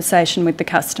conversation with the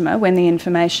customer when the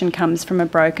information comes from a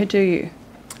broker, do you?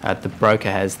 The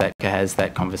broker has that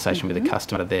conversation with the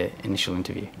customer at their initial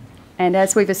interview. And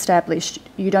as we've established,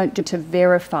 you don't do to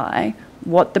verify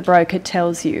what the broker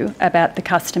tells you about the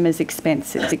customer's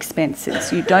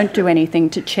expenses. You don't do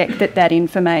anything to check that that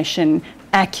information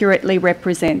accurately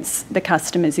represents the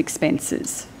customer's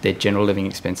expenses. Their general living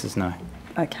expenses, no.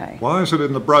 Okay. Why is it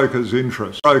in the broker's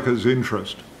interest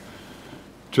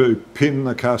to pin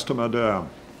the customer down?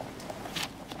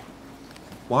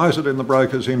 Why is it in the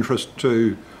broker's interest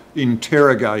to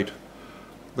interrogate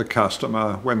the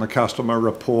customer when the customer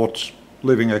reports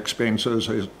living expenses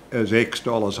as X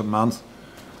dollars a month?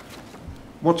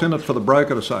 What's in it for the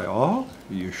broker to say, oh,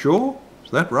 are you sure?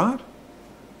 Is that right?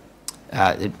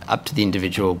 Up to the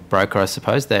individual broker, I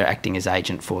suppose. They're acting as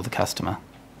agent for the customer.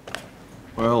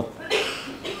 Well,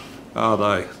 are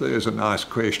they? There's a nice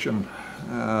question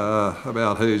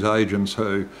about who's agents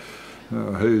who,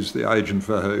 who's the agent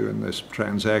for who in this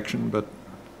transaction, but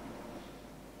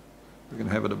we can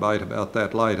have a debate about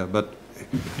that later. But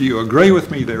do you agree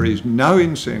with me there is no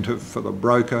incentive for the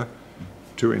broker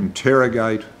to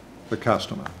interrogate the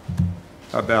customer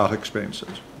about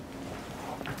expenses?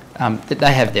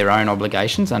 They have their own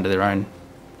obligations under their own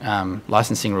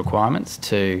licensing requirements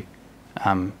to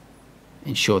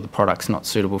ensure the product's not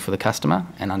suitable for the customer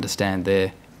and understand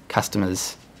their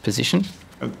customer's position.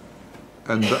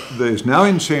 And there's no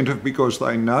incentive because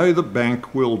they know the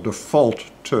bank will default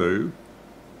to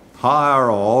hire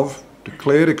of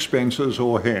declared expenses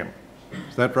or HEM.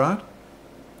 Is that right?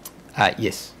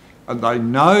 Yes. And they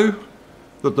know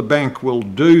that the bank will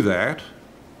do that,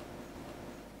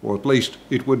 or at least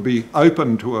it would be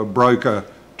open to a broker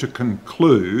to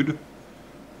conclude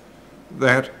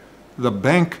that the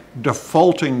bank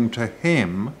defaulting to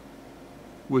HEM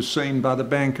was seen by the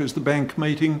bank as the bank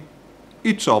meeting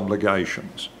its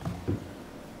obligations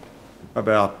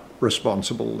about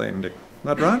responsible lending. Is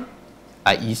that right?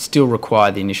 You still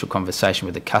require the initial conversation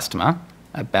with the customer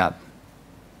about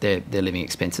their living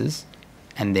expenses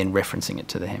and then referencing it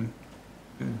to the HEM.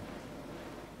 Yeah.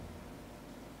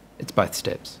 It's both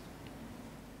steps.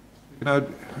 You know,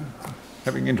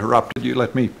 having interrupted you,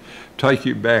 let me take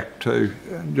you back to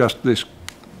just this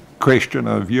question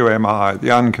of UMI, the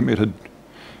uncommitted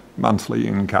monthly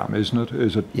income, isn't it?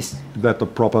 Is it? Yes. That the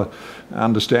proper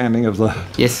understanding of the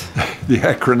yes the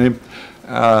acronym?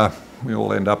 We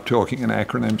all end up talking in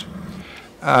acronyms.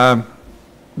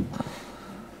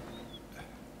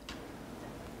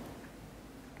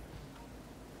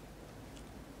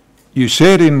 You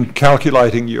said in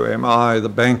calculating UMI,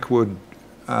 the bank would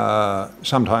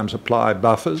sometimes apply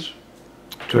buffers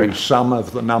to Correct. some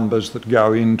of the numbers that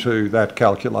go into that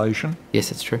calculation.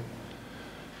 Yes, it's true.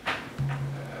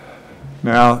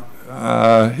 Now,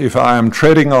 if I am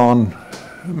treading on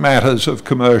matters of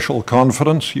commercial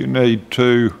confidence, you need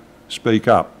to speak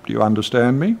up. Do you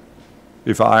understand me?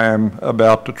 If I am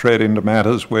about to tread into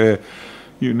matters where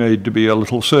you need to be a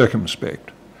little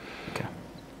circumspect, okay.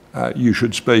 You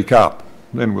should speak up.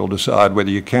 Then we'll decide whether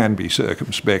you can be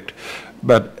circumspect.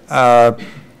 But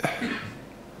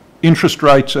interest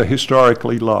rates are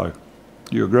historically low.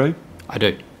 Do you agree? I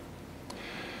do.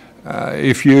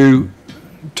 If you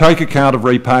take account of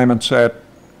repayments at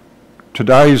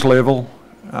today's level,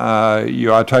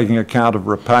 you are taking account of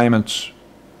repayments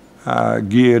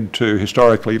geared to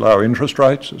historically low interest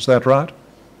rates. Is that right?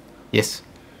 Yes.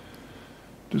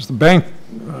 Does the bank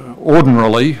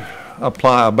ordinarily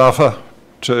apply a buffer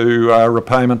to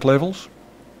repayment levels?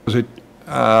 Does it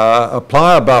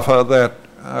apply a buffer that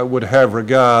would have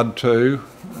regard to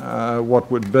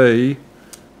what would be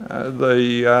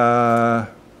the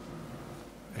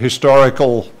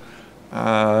historical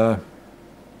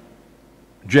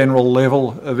general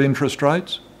level of interest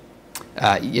rates?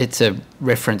 It's a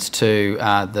reference to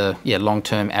the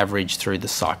long-term average through the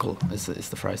cycle, is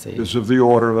the phrase they use. It's of the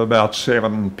order of about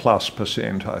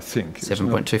 7+%, I think.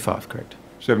 7.25, correct.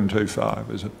 7.25,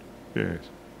 is it? Yes.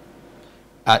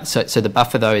 So the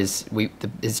buffer, though,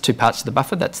 there's two parts to the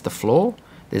buffer. That's the floor.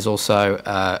 There's also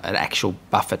an actual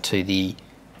buffer to the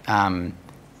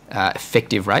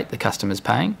effective rate the customer's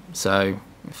paying. So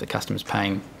if the customer's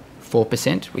paying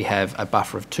 4%, we have a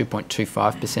buffer of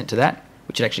 2.25% to that,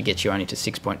 which actually gets you only to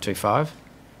 6.25.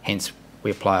 Hence,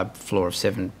 we apply a floor of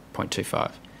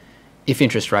 7.25. If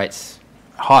interest rates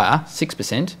higher,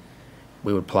 6%,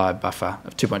 we would apply a buffer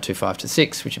of 2.25 to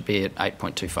 6, which would be at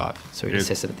 8.25. So we'd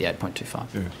assess it at the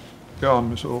 8.25. Yeah. Go on,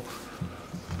 Ms. Orr.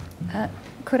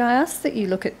 Could I ask that you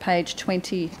look at page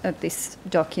 20 of this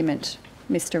document,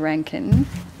 Mr. Ranken,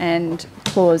 and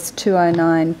clause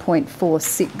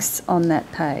 209.46 on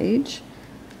that page?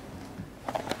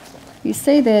 You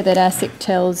see there that ASIC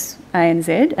tells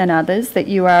ANZ and others that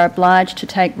you are obliged to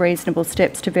take reasonable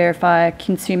steps to verify a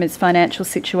consumer's financial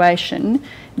situation.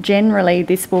 Generally,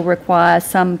 this will require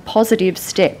some positive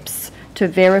steps to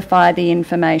verify the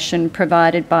information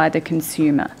provided by the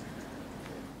consumer.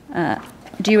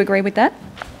 Do you agree with that?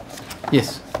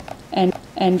 Yes.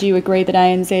 And do you agree that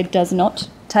ANZ does not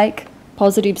take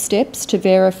positive steps to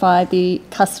verify the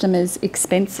customer's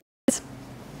expenses?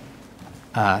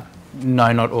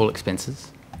 No, not all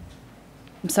expenses.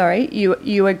 I'm sorry,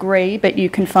 you agree, but you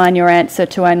confine your answer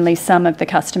to only some of the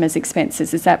customer's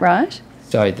expenses, is that right?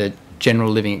 So the general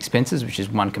living expenses, which is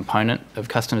one component of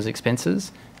customers'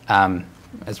 expenses,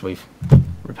 as we've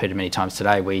repeated many times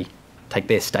today, we take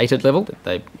their stated level that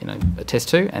they attest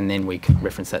to, and then we can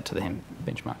reference that to the HEM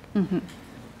benchmark. Mm-hmm.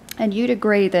 And you'd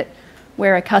agree that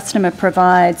where a customer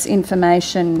provides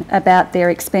information about their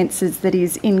expenses that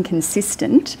is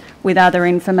inconsistent with other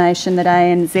information that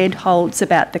ANZ holds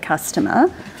about the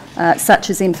customer, such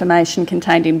as information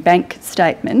contained in bank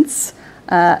statements,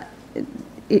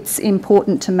 it's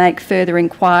important to make further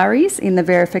inquiries in the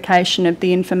verification of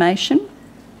the information?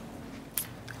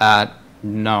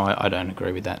 No, I don't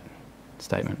agree with that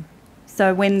statement.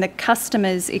 So when the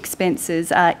customer's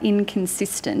expenses are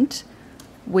inconsistent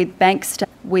with bank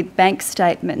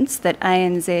statements that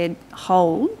ANZ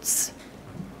holds,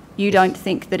 you don't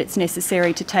think that it's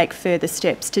necessary to take further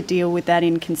steps to deal with that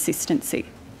inconsistency?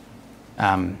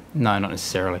 No, not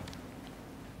necessarily.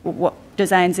 What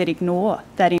does ANZ ignore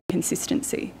that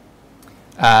inconsistency?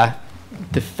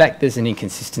 The fact there's an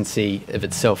inconsistency of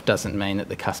itself doesn't mean that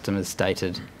the customer's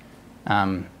stated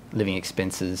living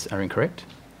expenses are incorrect.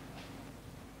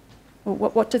 Well,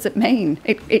 what does it mean?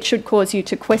 It should cause you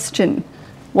to question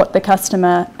what the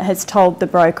customer has told the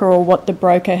broker or what the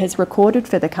broker has recorded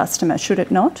for the customer, should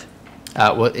it not?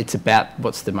 Well, it's about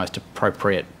what's the most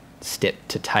appropriate step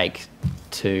to take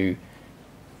to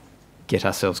get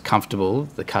ourselves comfortable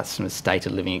the customer's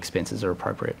stated living expenses are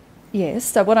appropriate. Yes,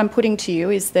 so what I'm putting to you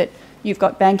is that you've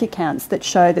got bank accounts that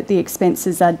show that the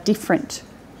expenses are different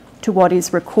to what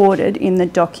is recorded in the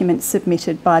documents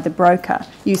submitted by the broker.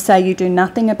 You say you do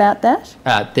nothing about that?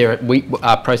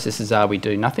 Our processes are we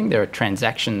do nothing. There are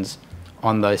transactions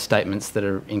on those statements that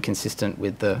are inconsistent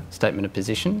with the statement of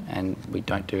position, and we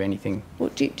don't do anything. Well,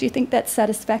 do you think that's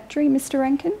satisfactory, Mr.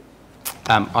 Ranken?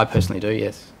 I personally do,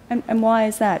 yes. And why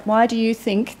is that? Why do you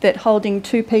think that holding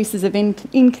two pieces of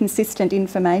inconsistent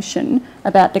information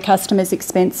about the customer's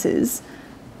expenses,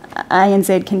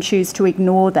 ANZ can choose to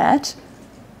ignore that?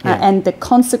 Yeah. And the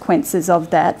consequences of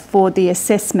that for the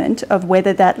assessment of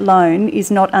whether that loan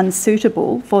is not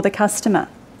unsuitable for the customer?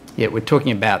 Yeah, we're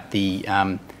talking about the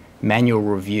manual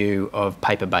review of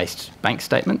paper-based bank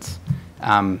statements,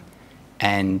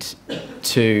 and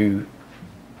to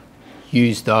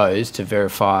use those to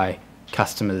verify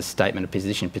customers' statement of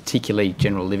position, particularly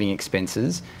general living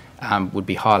expenses, would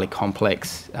be highly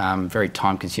complex, very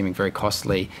time-consuming, very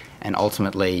costly, and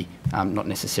ultimately not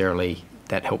necessarily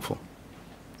that helpful.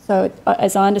 So,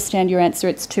 as I understand your answer,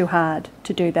 it's too hard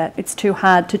to do that. It's too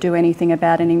hard to do anything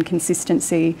about an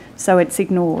inconsistency, so it's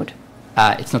ignored.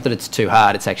 It's not that it's too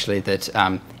hard, it's actually that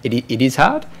it is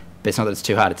hard, but it's not that it's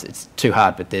too hard. It's too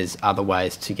hard, but there's other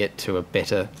ways to get to a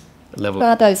better level. What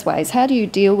are those ways? How do you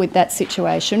deal with that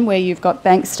situation where you've got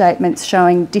bank statements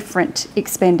showing different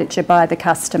expenditure by the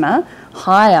customer,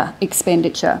 higher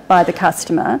expenditure by the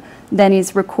customer than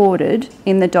is recorded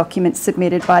in the documents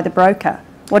submitted by the broker?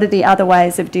 What are the other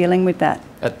ways of dealing with that?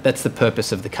 That's the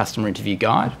purpose of the customer interview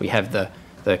guide. We have the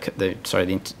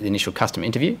initial customer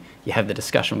interview. You have the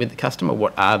discussion with the customer.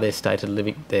 What are their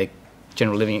their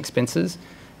general living expenses?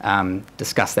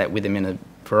 Discuss that with them in a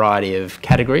variety of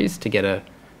categories to get a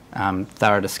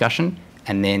thorough discussion,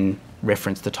 and then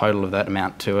reference the total of that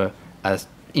amount to a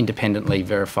independently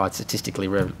verified, statistically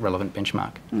relevant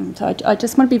benchmark. So I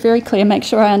just want to be very clear, make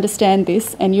sure I understand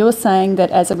this, and you're saying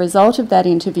that as a result of that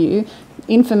interview,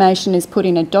 information is put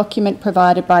in a document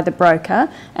provided by the broker,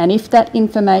 and if that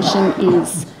information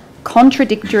is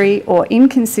contradictory or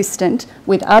inconsistent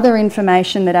with other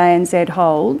information that ANZ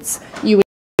holds, you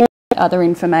ignore other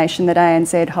information that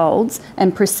ANZ holds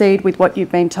and proceed with what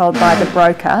you've been told by the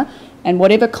broker, and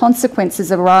whatever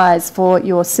consequences arise for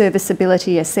your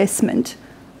serviceability assessment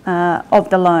of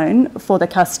the loan for the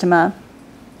customer,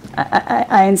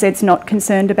 ANZ's not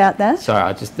concerned about that?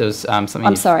 Sorry, there was something...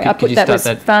 I'm sorry, I put that was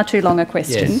far too long a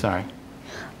question. Yes, sorry.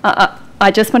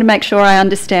 I just want to make sure I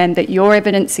understand that your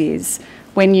evidence is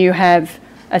when you have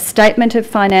a statement of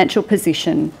financial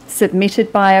position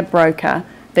submitted by a broker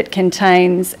that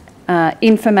contains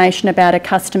information about a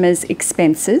customer's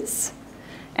expenses,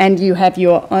 and you have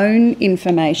your own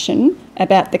information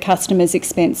about the customer's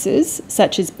expenses,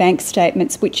 such as bank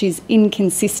statements, which is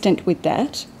inconsistent with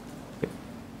that,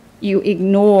 you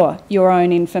ignore your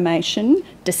own information,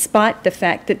 despite the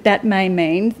fact that that may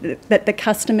mean that the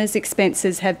customer's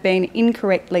expenses have been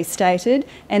incorrectly stated,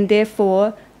 and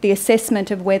therefore the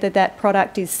assessment of whether that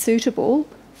product is suitable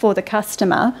for the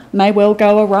customer may well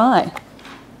go awry.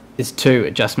 There's two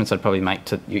adjustments I'd probably make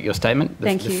to your statement.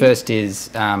 Thank you. The first is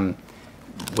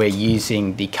we're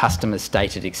using the customer's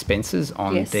stated expenses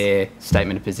on their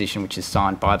statement of position, which is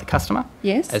signed by the customer,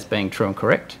 as being true and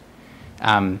correct.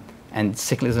 And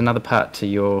secondly, there's another part to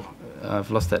your...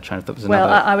 I've lost that train of thought. Well,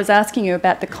 I was asking you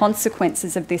about the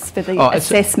consequences of this for the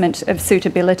assessment of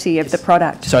suitability of the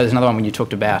product. So there's another one when you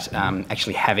talked about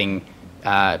actually having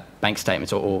bank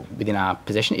statements or within our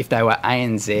possession. If they were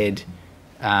ANZ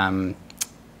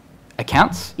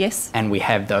accounts, and we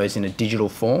have those in a digital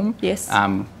form,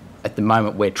 at the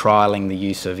moment we're trialling the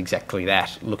use of exactly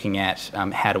that, looking at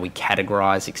how do we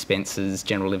categorise expenses,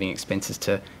 general living expenses,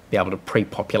 to be able to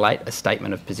pre-populate a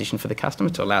statement of position for the customer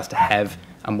to allow us to have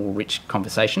a more rich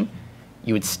conversation.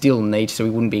 You would still need, so we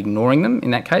wouldn't be ignoring them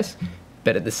in that case,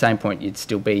 but at the same point you'd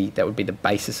still be, that would be the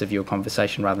basis of your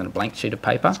conversation rather than a blank sheet of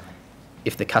paper.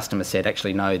 If the customer said,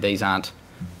 actually no, these aren't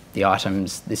the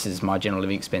items, this is my general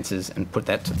living expenses, and put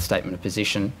that to the statement of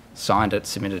position, signed it,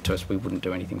 submitted it to us, we wouldn't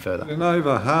do anything further. In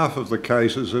over half of the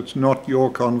cases it's not your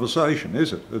conversation,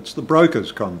 is it? It's the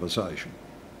broker's conversation.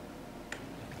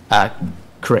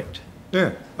 Correct.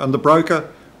 Yeah, and the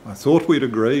broker, I thought we'd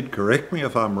agreed, correct me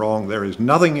if I'm wrong, there is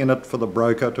nothing in it for the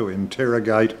broker to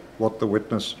interrogate what the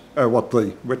witness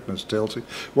tells you,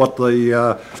 what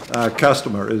the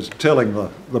customer is telling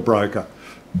the broker.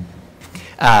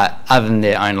 Other than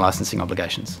their own licensing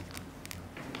obligations.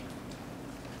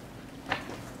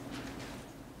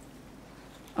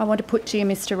 I want to put to you,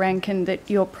 Mr. Ranken, that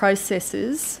your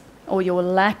processes, or your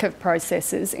lack of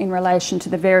processes in relation to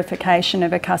the verification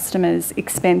of a customer's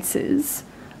expenses,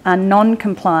 are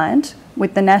non-compliant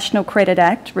with the National Credit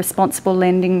Act, responsible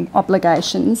lending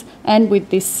obligations, and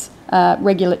with this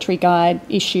regulatory guide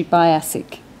issued by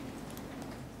ASIC.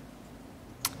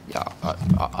 Yeah,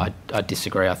 I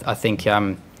disagree. I think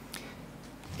in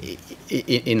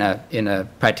a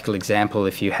practical example,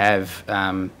 if you have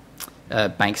a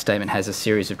bank statement has a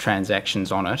series of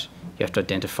transactions on it, you have to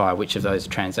identify which of those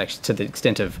transactions, to the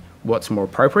extent of what's more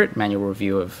appropriate, manual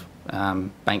review of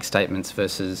bank statements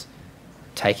versus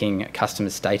taking a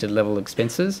customer's stated level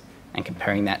expenses and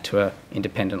comparing that to an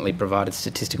independently provided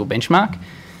statistical benchmark.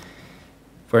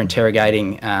 If we're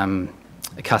interrogating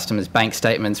a customer's bank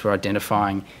statements, we're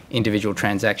identifying individual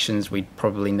transactions, we'd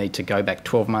probably need to go back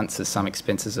 12 months as some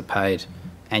expenses are paid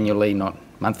annually, not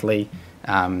monthly.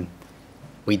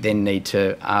 We then need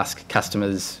to ask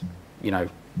customers, you know,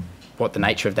 what the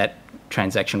nature of that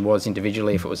transaction was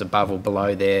individually, if it was above or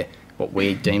below what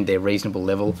we deemed their reasonable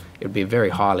level. It would be a very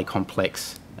highly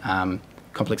complex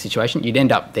situation. You'd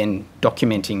end up then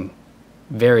documenting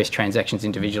various transactions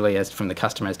individually as from the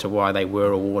customer as to why they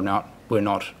were or were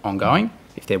not ongoing.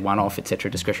 If they're one-off, etc.,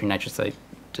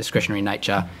 discretionary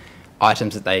nature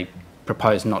items that they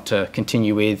propose not to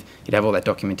continue with, you'd have all that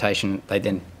documentation. They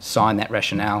then sign that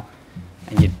rationale,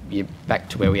 and you're back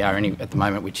to where we are at the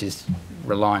moment, which is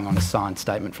relying on a signed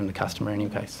statement from the customer in any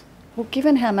case. Well,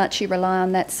 given how much you rely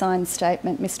on that signed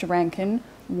statement, Mr. Ranken,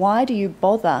 why do you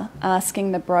bother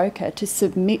asking the broker to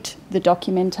submit the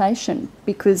documentation?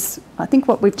 Because I think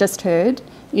what we've just heard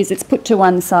is it's put to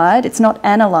one side, it's not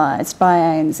analysed by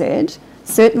ANZ,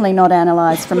 certainly not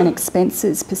analysed from an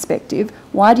expenses perspective.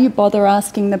 Why do you bother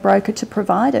asking the broker to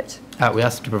provide it? We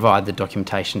asked to provide the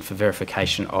documentation for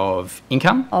verification of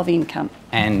income. Of income.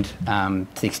 And to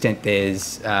the extent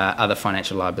there's other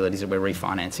financial liabilities that we're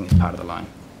refinancing as part of the loan.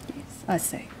 Yes, I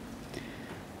see.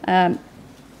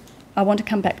 I want to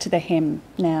come back to the HEM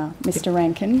now, Mr.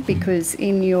 Ranken, because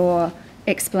in your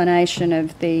explanation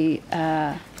of the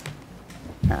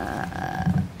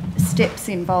steps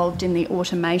involved in the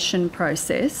automation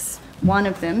process, one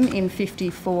of them in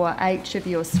 54H of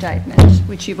your statement,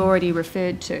 which you've already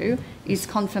referred to, is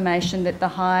confirmation that the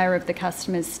hire of the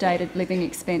customer's stated living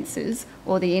expenses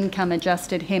or the income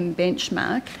adjusted HEM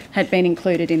benchmark had been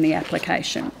included in the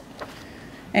application.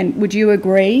 And would you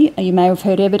agree, you may have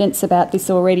heard evidence about this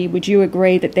already, would you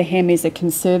agree that the HEM is a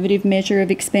conservative measure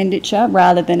of expenditure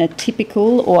rather than a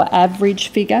typical or average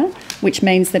figure, which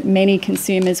means that many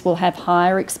consumers will have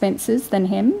higher expenses than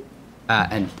HEM?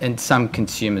 And some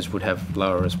consumers would have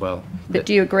lower as well. But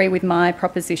do you agree with my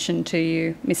proposition to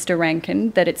you, Mr.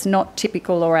 Ranken, that it's not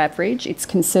typical or average, it's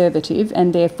conservative,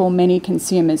 and therefore many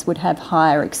consumers would have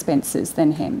higher expenses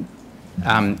than HEM?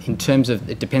 In terms of,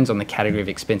 it depends on the category of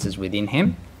expenses within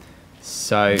HEM.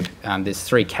 So there's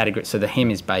 3 categories. So the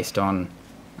HEM is based on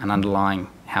an underlying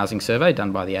housing survey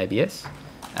done by the ABS.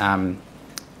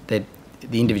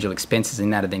 The individual expenses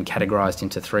in that are then categorised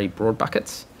into 3 broad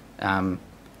buckets: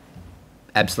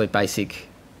 absolute basic,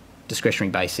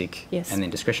 discretionary basic, yes, and then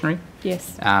discretionary.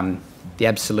 Yes. The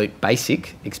absolute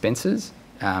basic expenses,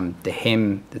 the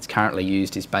HEM that's currently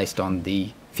used is based on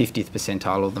the 50th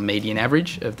percentile or the median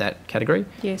average of that category.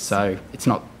 Yes. So it's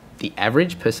not the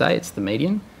average per se, it's the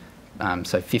median.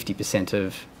 So 50%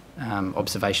 of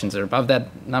observations are above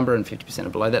that number and 50% are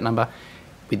below that number.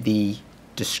 With the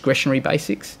discretionary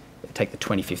basics, take the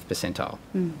 25th percentile.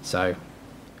 So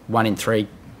 1 in 3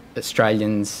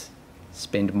 Australians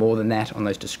spend more than that on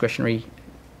those discretionary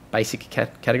basic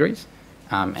categories,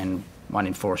 and 1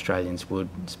 in 4 Australians would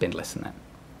spend less than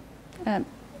that.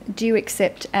 Do you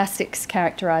accept ASIC's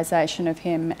characterisation of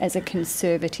HEM as a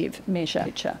conservative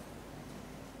measure?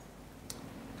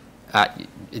 I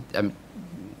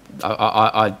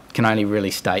can only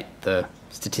really state the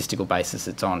statistical basis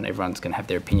it's on. Everyone's going to have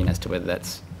their opinion as to whether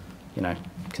that's,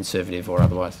 conservative or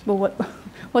otherwise. Well,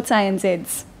 what's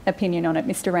ANZ's opinion on it,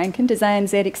 Mr. Ranken? Does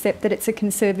ANZ accept that it's a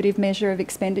conservative measure of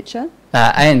expenditure?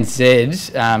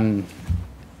 ANZ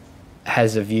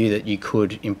has a view that you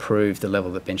could improve the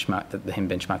level that the HEM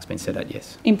benchmark's been set at,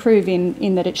 yes. Improve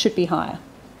in that it should be higher?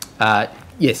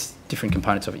 Yes, different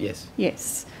components of it, yes.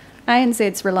 Yes.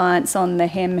 ANZ's reliance on the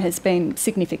HEM has been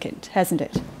significant, hasn't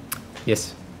it?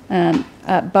 Yes.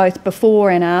 Both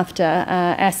before and after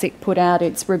ASIC put out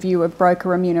its review of broker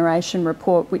remuneration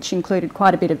report, which included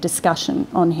quite a bit of discussion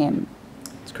on HEM.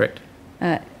 That's correct.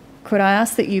 Could I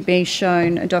ask that you be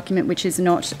shown a document which is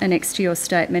not annexed to your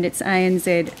statement? It's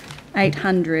ANZ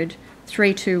 800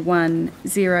 321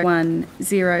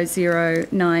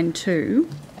 010092.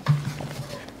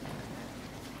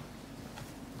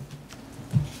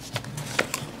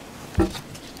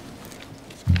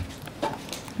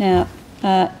 Now,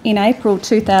 in April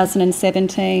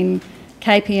 2017,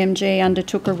 KPMG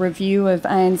undertook a review of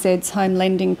ANZ's home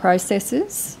lending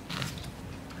processes.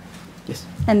 Yes.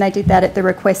 And they did that at the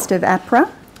request of APRA.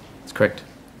 That's correct.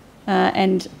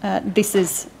 And this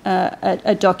is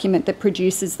a document that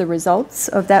produces the results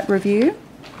of that review.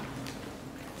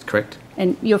 That's correct.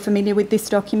 And you're familiar with this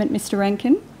document, Mr.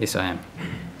 Ranken? Yes, I am.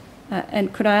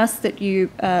 And could I ask that you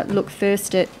look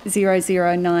first at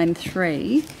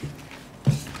 0093.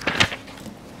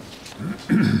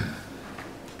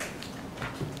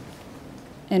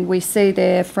 And we see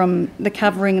there from the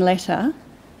covering letter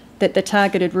that the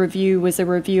targeted review was a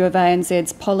review of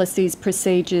ANZ's policies,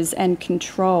 procedures and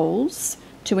controls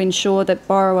to ensure that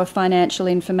borrower financial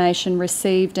information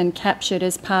received and captured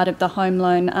as part of the home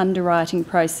loan underwriting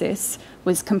process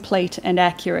was complete and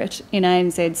accurate in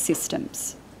ANZ's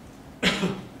systems.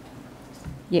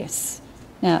 Yes.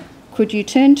 Now, could you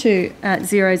turn to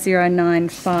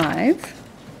 0095?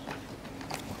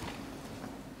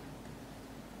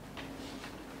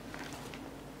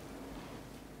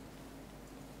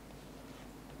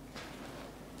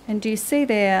 And do you see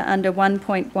there under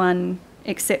 1.1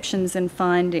 exceptions and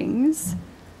findings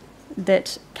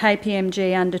that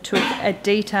KPMG undertook a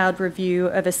detailed review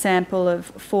of a sample of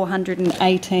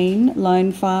 418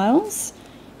 loan files,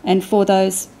 and for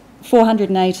those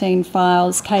 418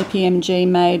 files KPMG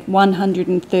made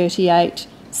 138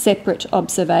 separate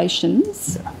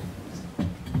observations,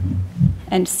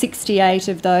 and 68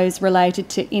 of those related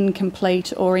to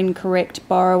incomplete or incorrect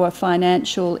borrower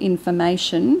financial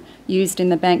information used in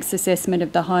the bank's assessment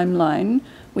of the home loan,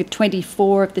 with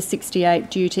 24 of the 68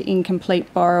 due to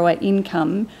incomplete borrower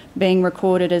income being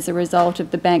recorded as a result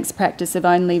of the bank's practice of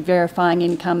only verifying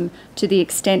income to the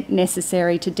extent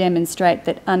necessary to demonstrate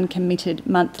that uncommitted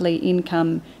monthly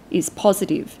income is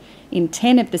positive. In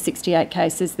 10 of the 68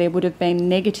 cases, there would have been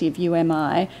negative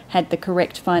UMI had the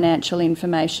correct financial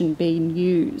information been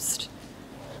used.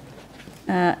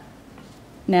 Now,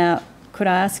 could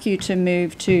I ask you to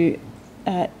move to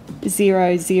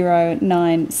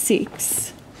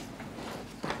 0096?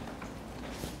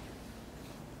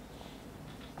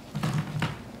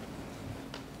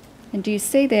 And do you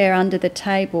see there under the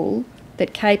table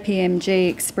that KPMG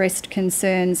expressed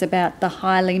concerns about the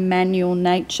highly manual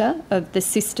nature of the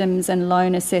systems and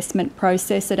loan assessment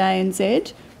process at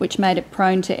ANZ, which made it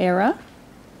prone to error?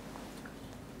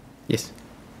 Yes.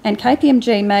 And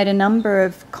KPMG made a number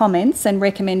of comments and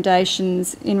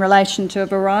recommendations in relation to a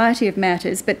variety of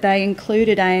matters, but they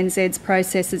included ANZ's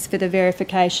processes for the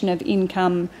verification of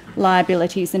income,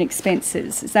 liabilities and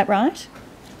expenses. Is that right?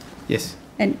 Yes.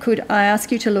 And could I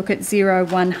ask you to look at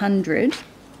 0100?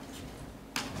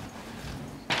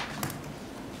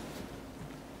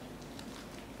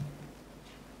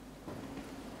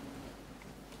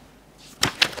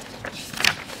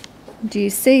 Do you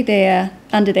see there,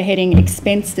 under the heading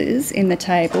Expenses in the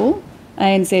table,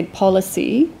 ANZ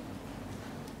policy,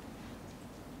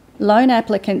 loan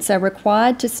applicants are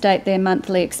required to state their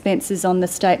monthly expenses on the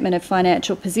statement of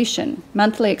financial position.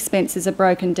 Monthly expenses are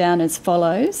broken down as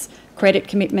follows: credit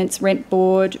commitments, rent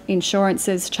board,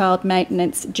 insurances, child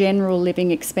maintenance, general living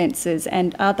expenses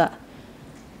and other.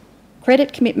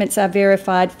 Credit commitments are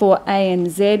verified for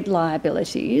ANZ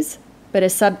liabilities, but are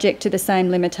subject to the same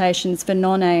limitations for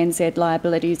non-ANZ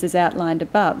liabilities as outlined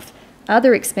above.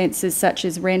 Other expenses such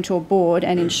as rent or board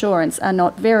and insurance are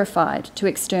not verified to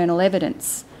external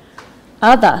evidence.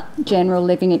 Other general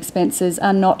living expenses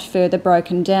are not further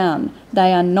broken down.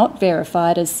 They are not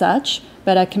verified as such,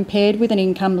 but are compared with an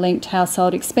income-linked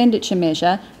household expenditure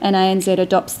measure, and ANZ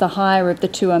adopts the higher of the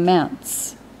two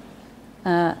amounts.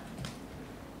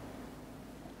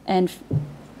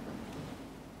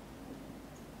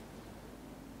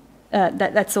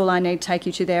 That's all I need to take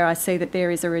you to there. I see that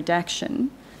there is a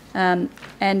redaction. And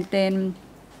then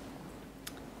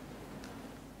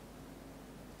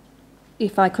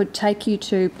if I could take you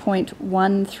to point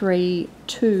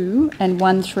 132 and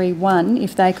 131,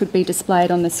 if they could be displayed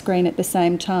on the screen at the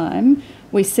same time,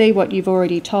 we see what you've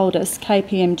already told us.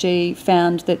 KPMG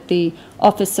found that the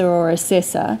officer or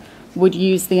assessor would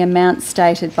use the amount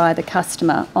stated by the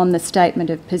customer on the statement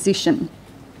of position.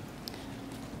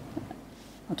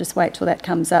 I'll just wait till that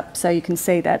comes up so you can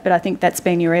see that, but I think that's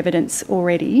been your evidence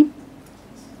already.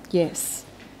 Yes.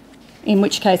 In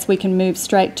which case we can move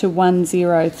straight to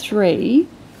 103,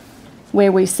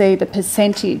 where we see the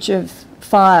percentage of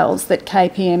files that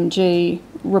KPMG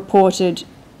reported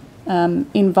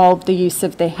involved the use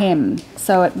of the HEM.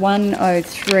 So at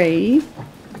 103,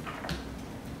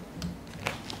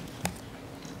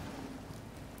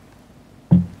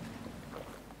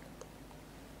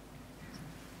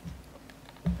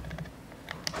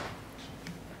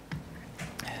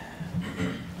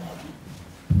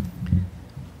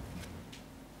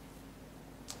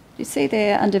 you see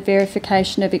there under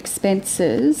verification of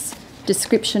expenses,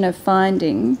 description of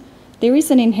finding, there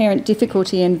is an inherent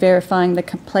difficulty in verifying the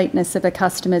completeness of a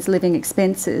customer's living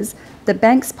expenses. The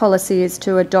bank's policy is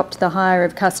to adopt the higher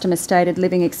of customer stated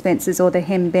living expenses or the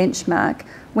HEM benchmark.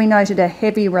 We noted a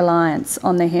heavy reliance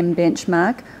on the HEM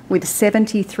benchmark, with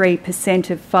 73%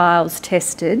 of files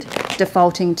tested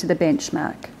defaulting to the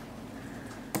benchmark.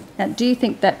 Now, do you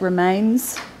think that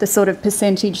remains the sort of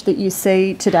percentage that you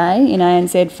see today in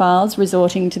ANZ files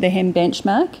resorting to the HEM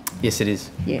benchmark? Yes, it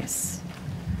is. Yes.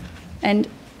 And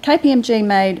KPMG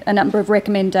made a number of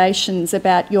recommendations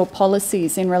about your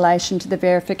policies in relation to the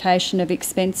verification of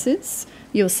expenses.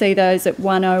 You'll see those at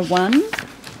 101.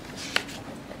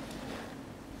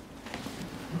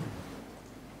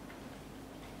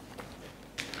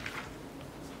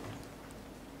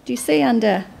 Do you see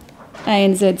under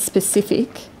ANZ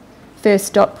specific,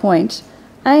 first dot point,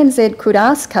 ANZ could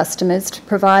ask customers to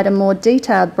provide a more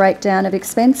detailed breakdown of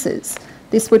expenses.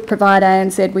 This would provide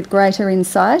ANZ with greater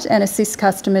insight and assist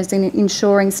customers in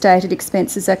ensuring stated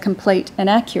expenses are complete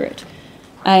and accurate.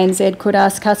 ANZ could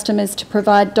ask customers to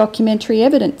provide documentary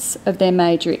evidence of their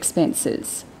major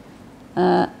expenses.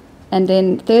 And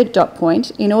then third dot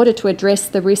point, in order to address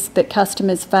the risk that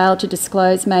customers fail to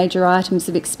disclose major items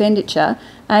of expenditure,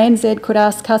 ANZ could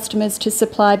ask customers to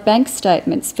supply bank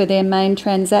statements for their main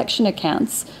transaction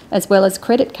accounts, as well as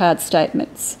credit card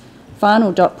statements.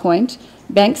 Final dot point,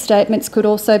 bank statements could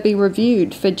also be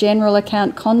reviewed for general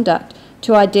account conduct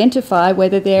to identify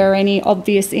whether there are any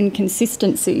obvious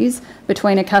inconsistencies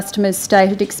between a customer's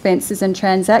stated expenses and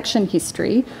transaction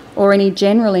history, or any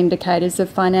general indicators of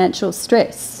financial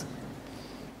stress.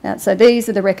 Now, so these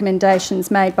are the recommendations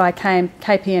made by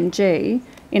KPMG.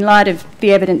 In light of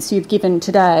the evidence you've given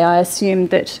today, I assume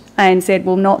that ANZ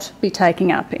will not be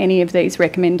taking up any of these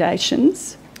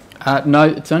recommendations. No,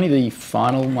 it's only the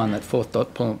final one, that fourth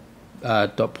dot point.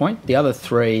 The other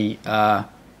three are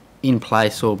in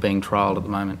place or being trialled at the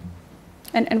moment.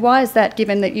 And why is that,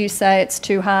 given that you say it's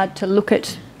too hard to look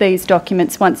at these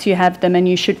documents once you have them and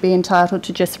you should be entitled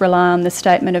to just rely on the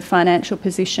statement of financial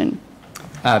position?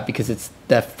 Because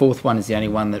that fourth one is the only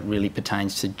one that really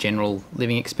pertains to general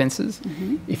living expenses.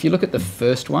 Mm-hmm. If you look at the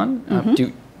first one, do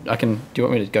you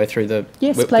want me to go through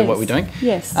what we're doing?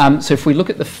 Yes. So if we look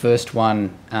at the first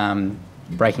one,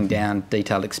 breaking down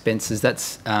detailed expenses,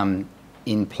 that's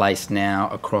in place now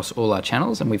across all our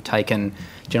channels, and we've taken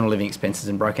general living expenses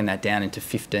and broken that down into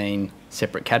 15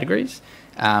 separate categories.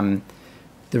 The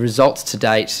results to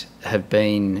date have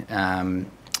been,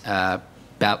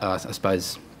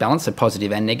 balanced, so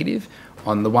positive and negative.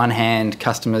 On the one hand,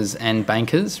 customers and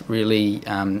bankers really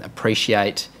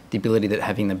appreciate the ability that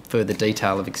having the further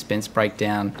detail of expense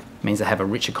breakdown means they have a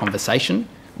richer conversation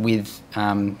with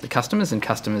the customers, and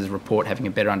customers report having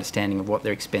a better understanding of what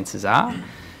their expenses are.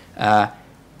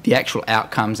 The actual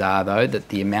outcomes are, though, that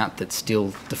the amount that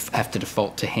still have to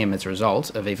default to him as a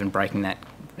result of even breaking that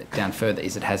down further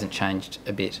is it hasn't changed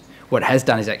a bit. What it has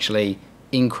done is actually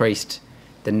increased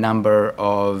the number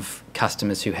of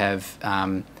customers who have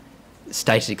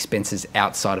stated expenses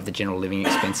outside of the general living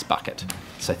expense bucket.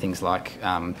 So things like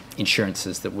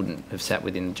insurances that wouldn't have sat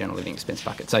within the general living expense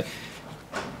bucket. So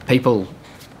people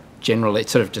generally,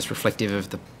 it's sort of just reflective of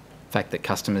the fact that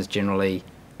customers generally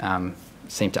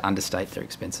seem to understate their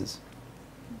expenses.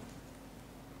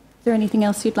 Is there anything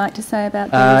else you'd like to say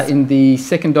about this? In the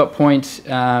second dot point,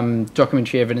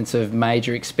 documentary evidence of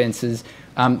major expenses,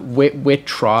 we're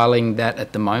trialling that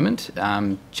at the moment,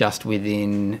 just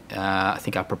within, I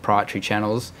think, our proprietary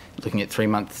channels, looking at 3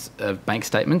 months of bank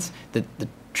statements. The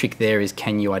trick there is,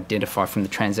 can you identify from the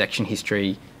transaction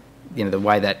history, you know, the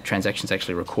way that transaction's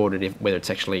actually recorded, whether it's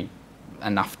actually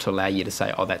enough to allow you to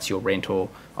say, oh, that's your rent, or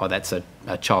oh, that's a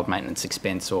child maintenance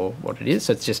expense, or what it is.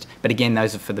 So it's just, but again,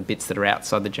 those are for the bits that are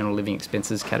outside the general living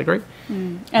expenses category.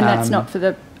 And that's not for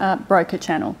the broker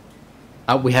channel?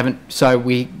 We haven't, so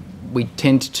we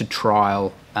tend to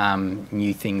trial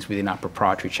new things within our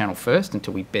proprietary channel first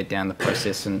until we bed down the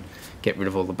process and get rid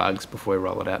of all the bugs before we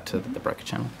roll it out to the broker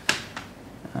channel.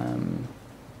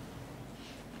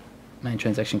 Main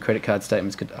transaction credit card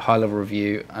statements, high level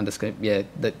review,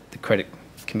 the credit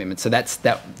commitment. So that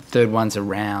third one's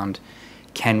around,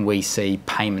 can we see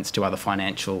payments to other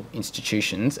financial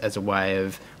institutions as a way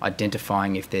of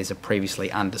identifying if there's a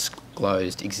previously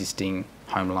undisclosed existing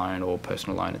home loan or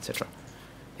personal loan, etc.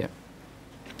 Yeah.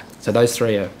 So those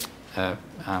three are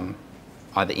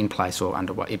either in place or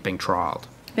underway, it being trialled.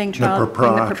 Being trialled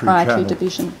in the proprietary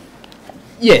division.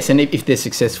 Yes, and if they're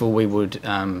successful, we would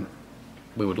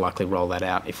likely roll that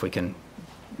out if we can,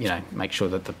 you know, make sure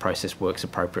that the process works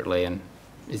appropriately and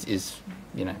is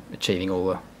you know, achieving all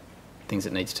the things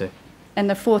it needs to. And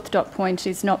the fourth dot point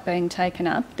is not being taken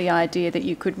up, the idea that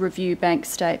you could review bank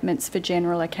statements for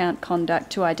general account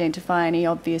conduct to identify any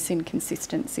obvious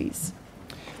inconsistencies.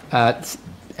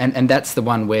 And that's the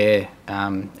one where,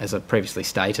 as I previously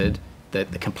stated,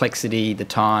 that the complexity, the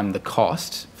time, the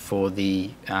cost for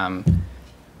the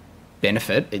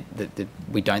benefit,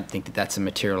 we don't think that that's a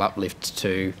material uplift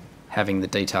to having the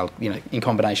detailed, you know, in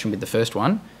combination with the first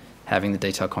one, having the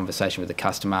detailed conversation with the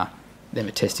customer, them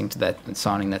attesting to that and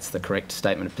signing that's the correct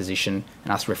statement of position,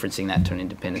 and us referencing that to an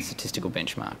independent statistical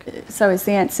benchmark. So is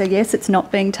the answer yes, it's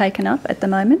not being taken up at the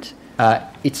moment?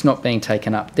 It's not being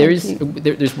taken up.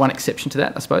 There's one exception to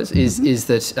that, I suppose, is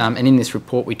that, and in this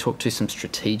report we talk to some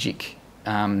strategic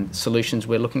solutions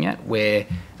we're looking at where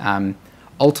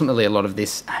ultimately a lot of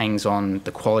this hangs on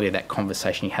the quality of that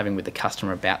conversation you're having with the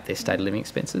customer about their stated living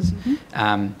expenses.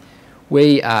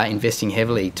 We are investing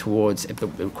heavily towards, it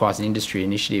requires an industry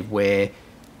initiative where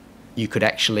you could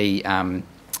actually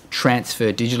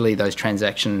transfer digitally those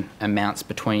transaction amounts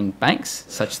between banks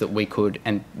such that we could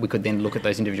then look at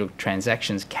those individual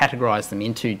transactions, categorise them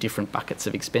into different buckets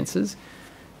of expenses,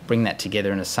 bring that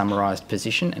together in a summarised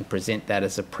position and present that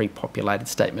as a pre-populated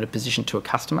statement of position to a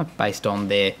customer based on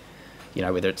their, you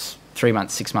know, whether it's 3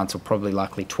 months, 6 months, or probably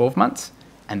likely 12 months.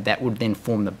 And that would then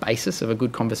form the basis of a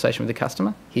good conversation with the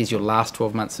customer. Here's your last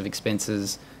 12 months of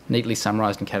expenses, neatly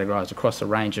summarised and categorised across a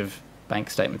range of bank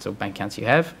statements or bank accounts you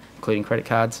have, including credit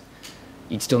cards.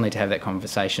 You'd still need to have that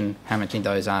conversation. How many of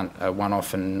those aren't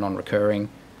one-off and non-recurring?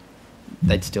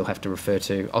 They'd still have to refer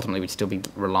to, ultimately we'd still be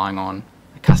relying on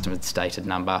a customer's stated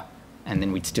number, and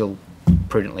then we'd still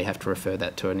prudently have to refer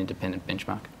that to an independent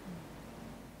benchmark.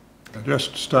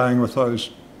 Just staying with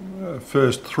those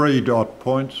first 3 dot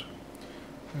points,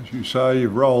 as you say,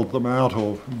 you've rolled them out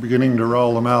or beginning to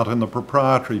roll them out in the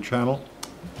proprietary channel.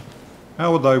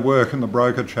 How would they work in the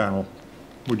broker channel?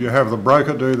 Would you have the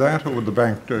broker do that, or would the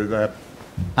bank do that?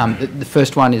 The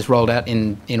first one is rolled out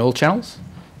in all channels.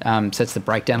 So it's the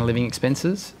breakdown of living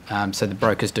expenses. So the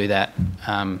brokers do that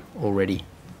already.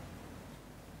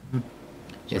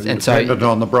 Yes, and so dependent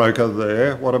on the broker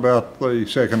there. What about the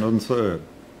second and third?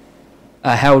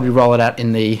 How would we roll it out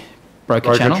in the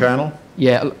broker channel?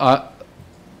 Yeah,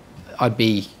 I'd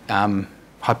be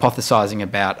hypothesising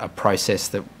about a process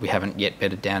that we haven't yet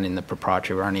bedded down in the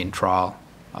proprietary. We're only in trial.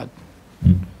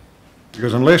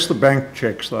 Because unless the bank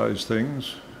checks those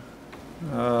things,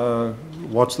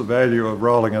 what's the value of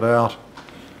rolling it out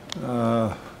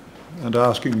and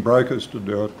asking brokers to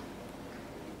do it?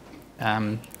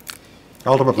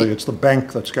 Ultimately, it's the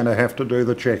bank that's going to have to do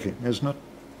the checking, isn't it?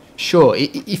 Sure.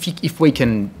 If we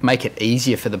can make it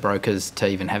easier for the brokers to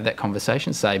even have that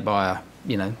conversation, say by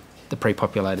the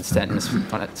pre-populated statement of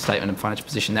financial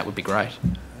position, that would be great.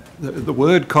 The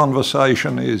word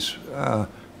conversation is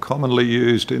commonly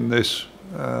used in this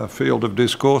field of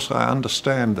discourse. I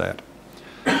understand that.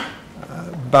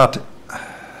 But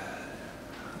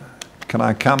can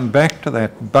I come back to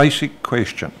that basic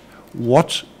question?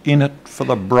 What's in it for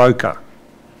the broker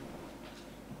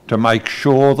to make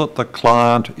sure that the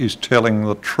client is telling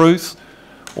the truth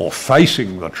or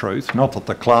facing the truth, not that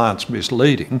the client's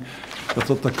misleading, but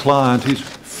that the client is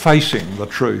facing the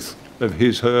truth of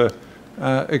his/her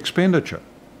expenditure?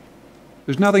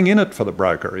 There's nothing in it for the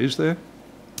broker, is there?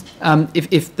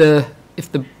 If the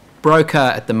broker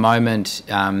at the moment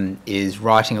is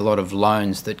writing a lot of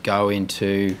loans that go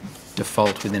into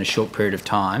default within a short period of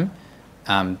time,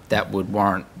 that would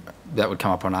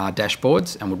come up on our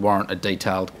dashboards and would warrant a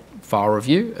detailed file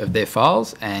review of their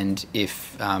files. And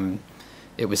if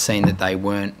it was seen that they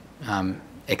weren't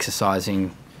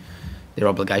exercising their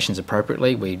obligations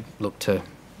appropriately, we'd look to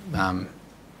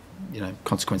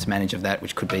consequence manage of that,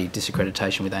 which could be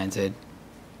disaccreditation with ANZ.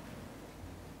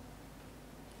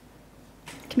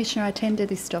 Commissioner, I tender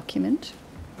this document.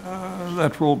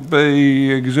 That will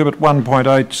be Exhibit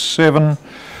 1.87,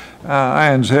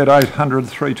 ANZ 800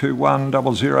 321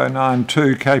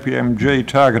 0092, KPMG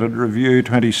Targeted Review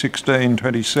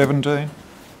 2016-2017.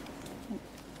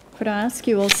 Could I ask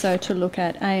you also to look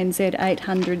at ANZ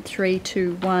 800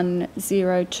 321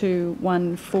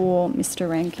 0214, Mr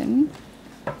Ranken?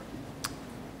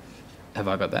 Have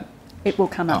I got that? It will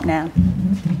come up now.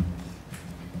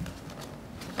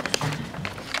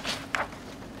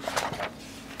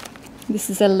 This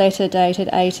is a letter dated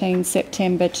 18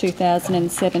 September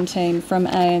 2017 from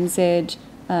ANZ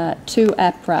to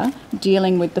APRA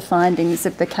dealing with the findings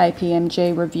of the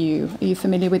KPMG review. Are you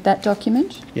familiar with that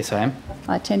document? Yes, I am.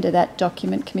 I tender that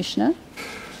document, Commissioner.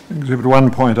 Exhibit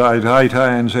 1.88,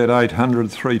 ANZ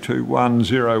 800 321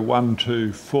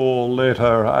 0124,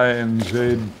 letter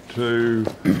ANZ to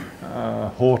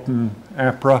Horton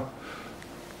APRA.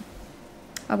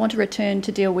 I want to return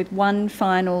to deal with one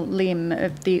final limb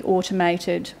of the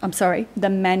the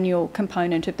manual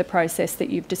component of the process that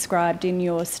you've described in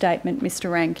your statement,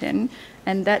 Mr Ranken,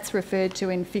 and that's referred to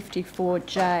in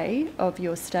 54J of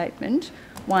your statement.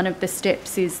 One of the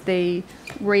steps is the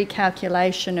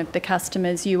recalculation of the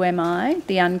customer's UMI,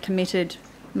 the uncommitted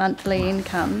monthly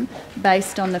income,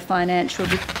 based on the financial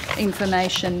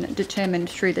information determined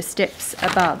through the steps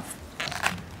above.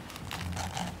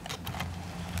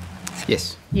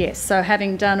 Yes. Yes, so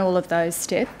having done all of those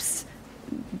steps,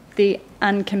 the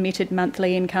uncommitted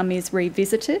monthly income is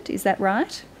revisited, is that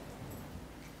right?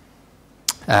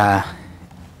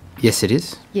 Yes, it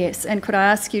is. Yes, and could I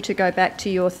ask you to go back to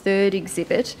your third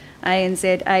exhibit,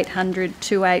 ANZ 800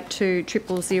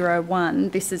 282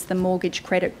 0001. This is the mortgage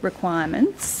credit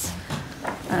requirements.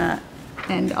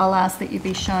 And I'll ask that you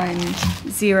be shown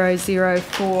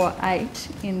 0048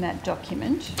 in that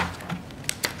document.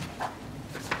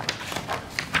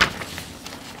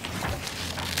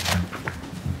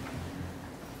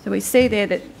 So we see there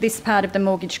that this part of the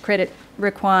mortgage credit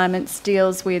requirements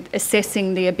deals with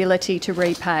assessing the ability to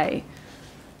repay.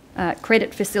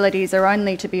 Credit facilities are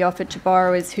only to be offered to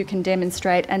borrowers who can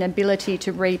demonstrate an ability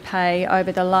to repay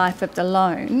over the life of the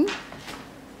loan.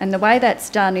 And the way that's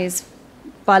done is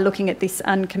by looking at this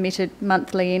uncommitted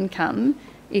monthly income.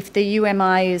 If the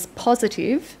UMI is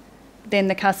positive, then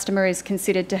the customer is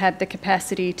considered to have the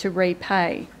capacity to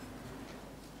repay.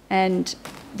 And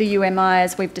the UMI,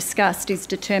 as we've discussed, is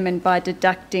determined by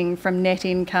deducting from net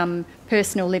income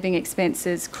personal living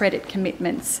expenses, credit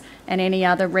commitments, and any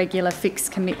other regular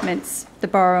fixed commitments the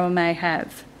borrower may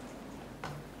have.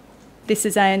 This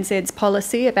is ANZ's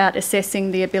policy about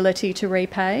assessing the ability to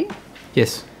repay.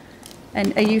 Yes.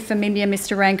 And are you familiar,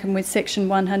 Mr Ranken, with Section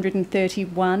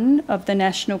 131 of the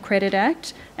National Credit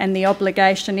Act and the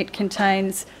obligation it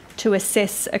contains to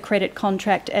assess a credit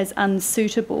contract as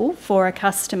unsuitable for a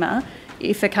customer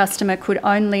if a customer could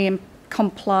only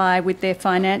comply with their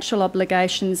financial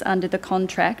obligations under the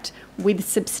contract with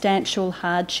substantial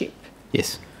hardship?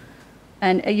 Yes.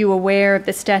 And are you aware of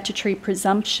the statutory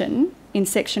presumption in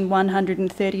Section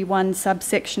 131,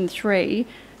 subsection 3,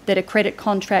 that a credit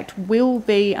contract will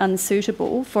be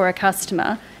unsuitable for a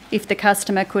customer if the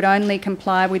customer could only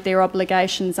comply with their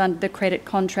obligations under the credit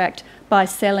contract by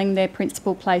selling their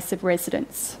principal place of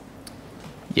residence?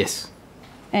 Yes.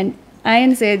 And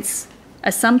ANZ's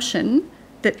assumption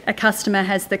that a customer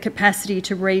has the capacity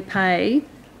to repay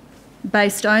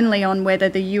based only on whether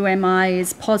the UMI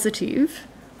is positive,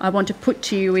 I want to put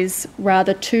to you, is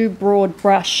rather too broad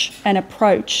brush an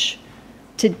approach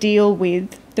to deal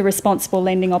with the responsible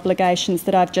lending obligations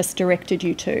that I've just directed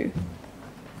you to.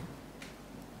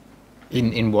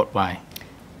 In what way?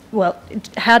 Well,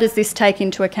 how does this take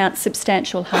into account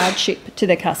substantial hardship to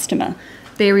the customer?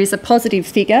 There is a positive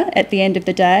figure at the end of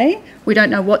the day. We don't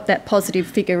know what that positive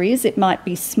figure is. It might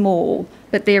be small,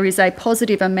 but there is a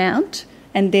positive amount,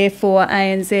 and therefore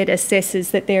ANZ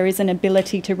assesses that there is an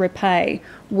ability to repay.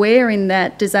 Where in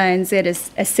that does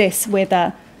ANZ assess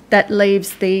whether that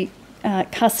leaves the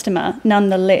customer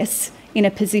nonetheless in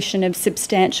a position of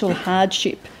substantial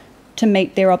hardship to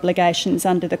meet their obligations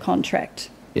under the contract?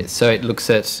 Yeah, so it looks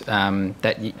at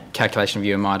that calculation of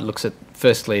UMI. It looks at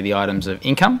firstly the items of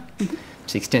income,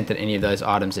 to the extent that any of those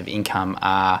items of income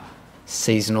are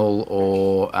seasonal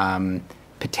or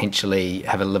potentially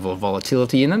have a level of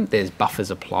volatility in them. There's buffers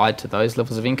applied to those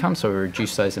levels of income, so we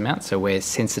reduce those amounts. So we're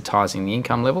sensitising the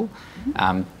income level.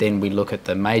 Then we look at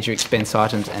the major expense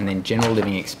items and then general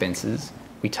living expenses.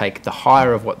 We take the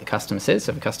higher of what the customer says.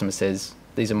 So if the customer says,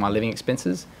 these are my living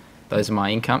expenses, those are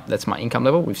my income, that's my income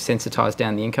level. We've sensitised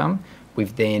down the income.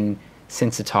 We've then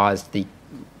sensitised the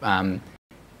any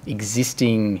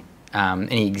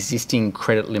existing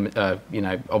credit limit,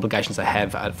 obligations they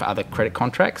have for other credit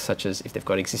contracts, such as if they've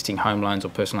got existing home loans or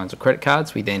personal loans or credit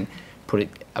cards. We then put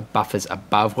buffers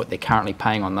above what they're currently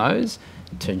paying on those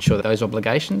to ensure that those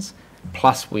obligations.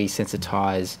 Plus, we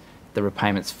sensitise the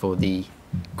repayments for the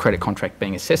credit contract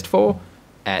being assessed for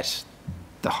at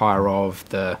the higher of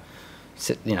the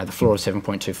floor of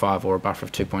 7.25 or a buffer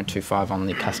of 2.25 on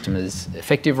the customer's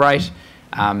effective rate,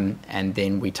 and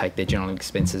then we take their general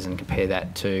expenses and compare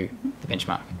that to the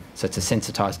benchmark. So it's a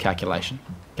sensitised calculation.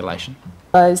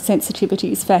 Those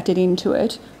sensitivities factored into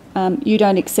it. You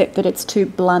don't accept that it's too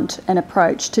blunt an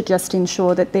approach to just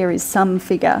ensure that there is some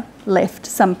figure left,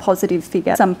 some positive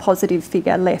figure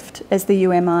left as the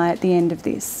UMI at the end of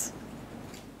this?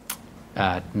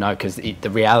 No, because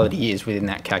the reality is within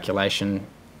that calculation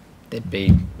there'd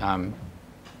be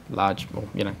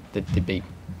there'd be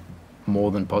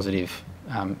more than positive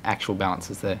actual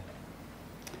balances there.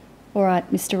 All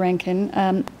right, Mr.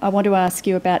 Ranken. I want to ask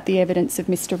you about the evidence of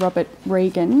Mr. Robert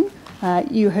Regan.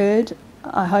 You heard,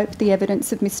 I hope, the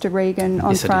evidence of Mr. Regan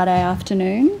on Friday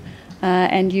afternoon,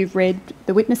 and you've read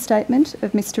the witness statement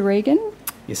of Mr. Regan.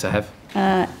 Yes, I have.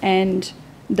 And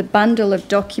the bundle of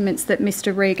documents that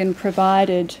Mr. Regan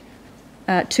provided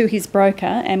to his broker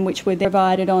and which were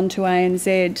provided on to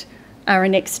ANZ are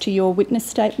annexed to your witness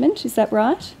statement, is that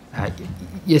right?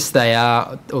 Yes, they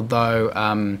are, although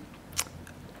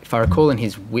if I recall in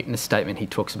his witness statement he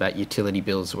talks about utility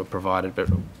bills that were provided, but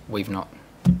we've not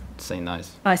seen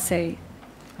those. I see.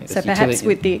 So perhaps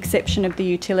with the exception of the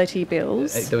utility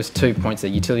bills. There was 2 points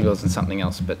there, utility bills and something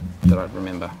else, but that I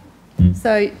remember.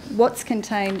 So what's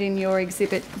contained in your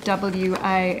exhibit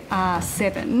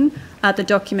WAR7 are the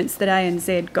documents that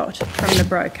ANZ got from the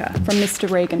broker, from Mr.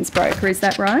 Regan's broker, is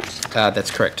that right?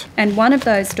 That's correct. And one of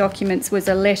those documents was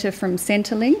a letter from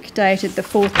Centrelink dated the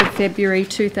 4th of February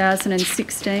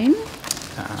 2016?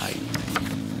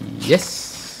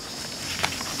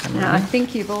 Yes. Now, I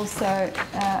think you've also...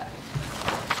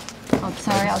 I'm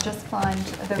sorry, I'll just find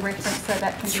the reference so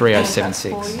that can be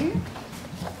 3076 for you.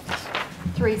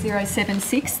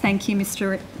 3076, thank you,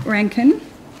 Mr. Ranken.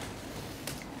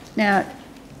 Now,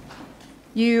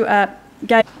 you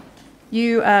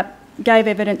gave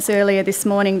evidence earlier this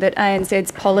morning that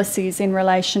ANZ's policies in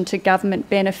relation to government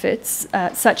benefits,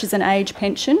 such as an age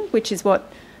pension, which is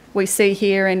what we see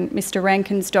here in Mr.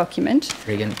 Ranken's document.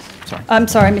 Regan, sorry. I'm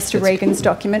sorry, Mr. Regan's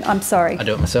document, I'm sorry. I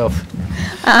do it myself.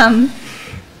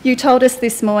 You told us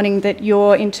this morning that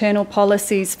your internal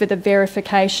policies for the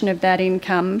verification of that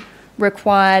income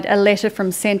required a letter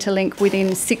from Centrelink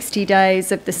within 60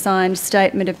 days of the signed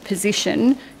statement of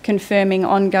position confirming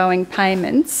ongoing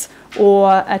payments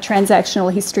or a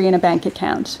transactional history in a bank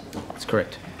account. That's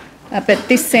correct. But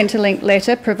this Centrelink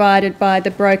letter provided by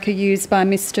the broker used by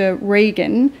Mr.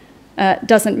 Regan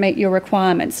doesn't meet your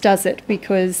requirements, does it?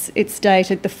 Because it's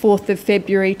dated the 4th of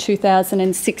February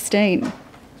 2016.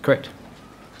 Correct.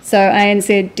 So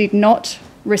ANZ did not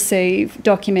receive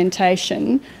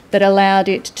documentation that allowed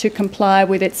it to comply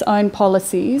with its own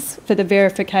policies for the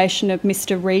verification of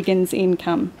Mr. Regan's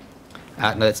income.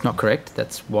 No, that's not correct.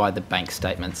 That's why the bank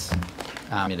statements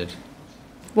are omitted.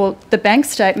 Well, the bank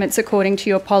statements, according to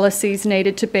your policies,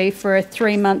 needed to be for a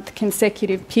 3-month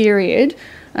consecutive period,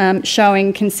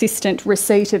 showing consistent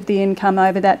receipt of the income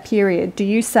over that period. Do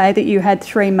you say that you had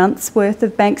 3 months' worth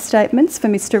of bank statements for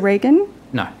Mr. Regan?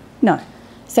 No. No.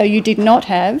 So you did not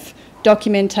have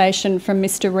documentation from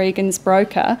Mr. Regan's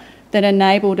broker that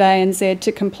enabled ANZ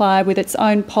to comply with its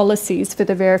own policies for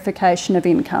the verification of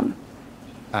income?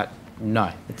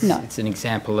 No. It's an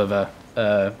example of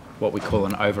what we call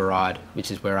an override,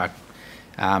 which is where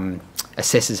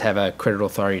assessors have a credit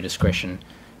authority discretion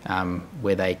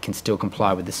where they can still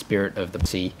comply with the spirit of the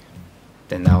policy,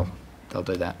 then they'll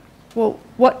do that. Well,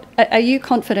 are you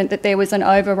confident that there was an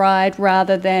override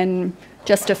rather than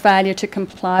just a failure to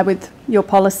comply with your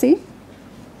policy?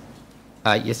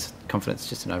 Yes, confident it's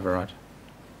just an override.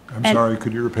 I'm sorry,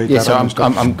 could you repeat that? Yes,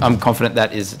 I'm confident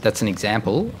that's an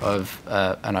example of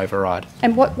an override.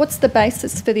 And what's the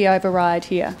basis for the override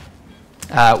here?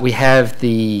 We have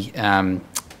the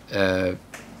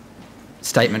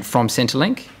statement from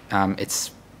Centrelink.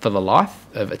 It's for the life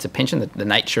of it's a pension. The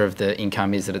nature of the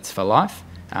income is that it's for life.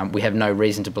 We have no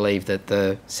reason to believe that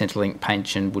the Centrelink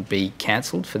pension would be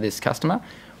cancelled for this customer.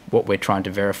 What we're trying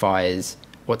to verify is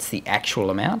what's the actual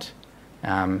amount.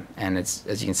 And it's,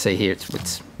 as you can see here,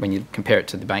 it's when you compare it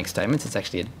to the bank statements, it's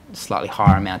actually a slightly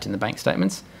higher amount in the bank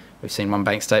statements. We've seen one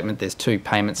bank statement, there's 2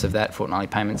 payments of that, fortnightly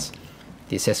payments.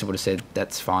 The assessor would have said,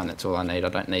 that's fine, that's all I need. I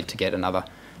don't need to get another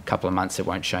couple of months. It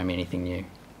won't show me anything new.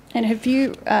 And have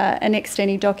you annexed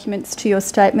any documents to your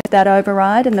statement that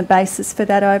override and the basis for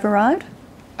that override?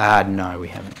 No, we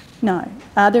haven't. No.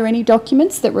 Are there any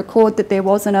documents that record that there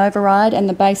was an override and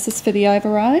the basis for the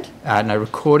override? No,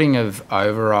 recording of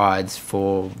overrides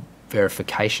for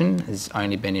verification has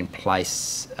only been in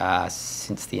place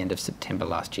since the end of September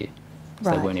last year.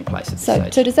 So right. They weren't in place at this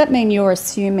stage. So does that mean you're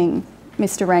assuming,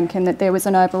 Mr Ranken, that there was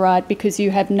an override because you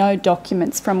have no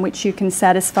documents from which you can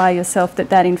satisfy yourself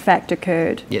that that in fact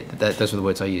occurred? Yeah, those were the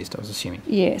words I used, I was assuming.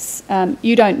 Yes.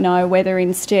 You don't know whether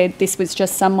instead this was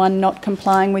just someone not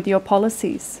complying with your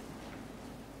policies?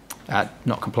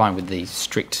 Not complying with the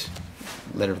strict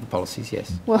letter of the policies,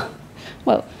 yes. Well,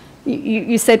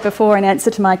 you said before in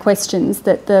answer to my questions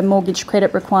that the mortgage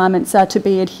credit requirements are to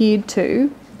be adhered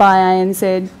to by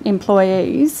ANZ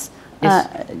employees.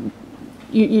 Yes.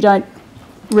 You don't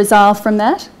resile from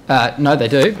that? No, they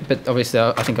do, but obviously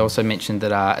I think I also mentioned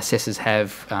that our assessors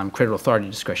have credit authority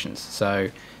discretions. So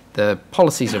the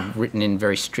policies are written in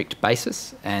very strict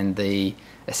basis, and the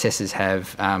assessors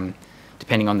have,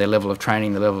 depending on their level of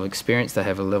training, the level of experience, they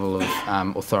have a level of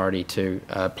authority to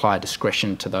apply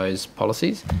discretion to those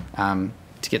policies to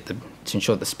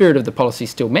ensure the spirit of the policy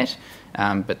is still met,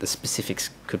 but the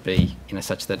specifics could be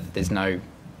such that there's the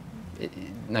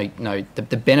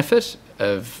benefit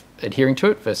of adhering to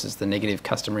it versus the negative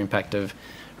customer impact of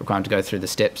requiring to go through the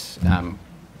steps.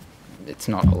 It's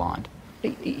not aligned.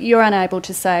 You're unable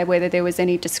to say whether there was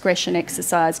any discretion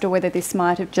exercised or whether this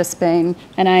might have just been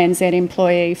an ANZ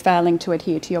employee failing to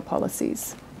adhere to your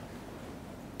policies?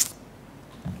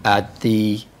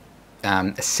 The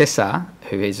assessor,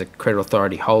 who is a credit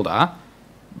authority holder,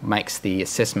 makes the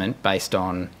assessment based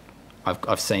on,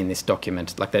 I've seen this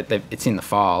document, like it's in the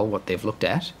file, what they've looked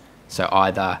at. So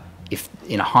either if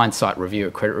in a hindsight review,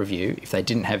 a credit review, if they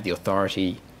didn't have the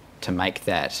authority to make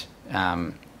that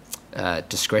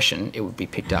discretion, it would be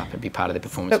picked up and be part of their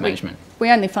performance management. We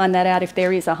only find that out if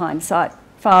there is a hindsight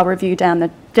file review down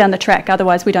the track.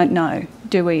 Otherwise, we don't know,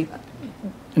 do we?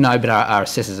 No, but our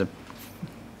assessors are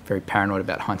very paranoid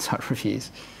about hindsight reviews.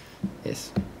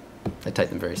 Yes, they take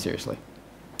them very seriously.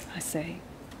 I see.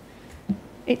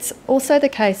 It's also the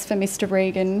case for Mr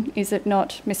Regan, is it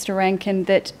not, Mr Ranken,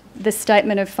 that the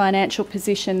statement of financial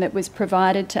position that was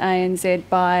provided to ANZ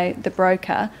by the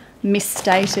broker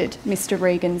misstated Mr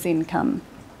Regan's income?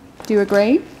 Do you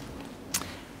agree?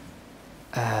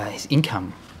 His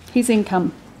income? His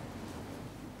income.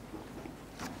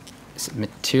 Is it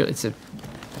materially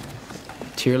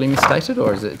misstated,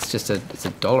 or is it, it's a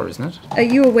dollar, isn't it? Are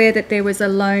you aware that there was a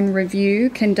loan review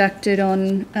conducted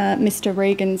on Mr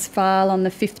Regan's file on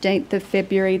the 15th of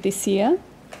February this year?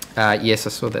 Yes, I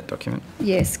saw that document.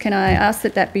 Yes, can I ask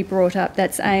that be brought up?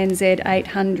 That's ANZ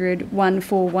 800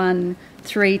 141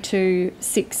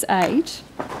 3268.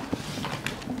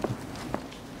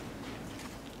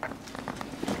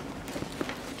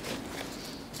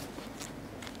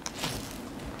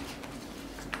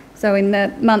 So in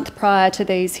the month prior to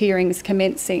these hearings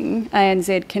commencing,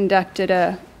 ANZ conducted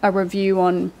a review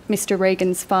on Mr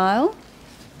Regan's file?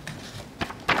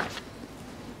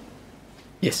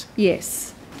 Yes.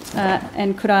 Yes.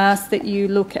 And could I ask that you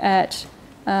look at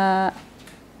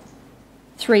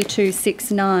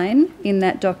 3269 in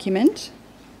that document?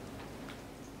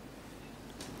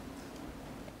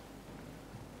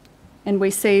 And we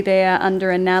see there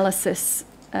under analysis,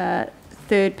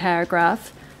 third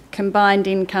paragraph, combined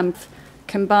income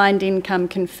confirmed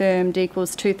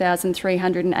equals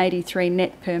 2,383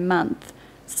 net per month.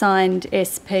 Signed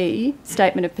SP,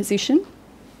 statement of position.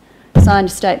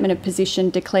 Signed statement of position,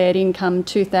 declared income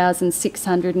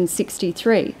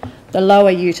 2,663, the lower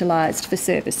utilised for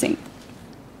servicing.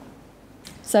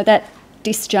 So that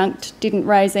disjunct didn't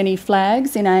raise any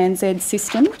flags in ANZ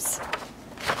systems?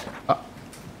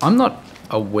 I'm not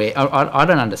aware. I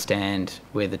don't understand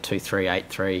where the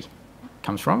 2383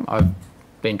 comes from. I've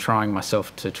been trying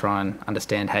myself to try and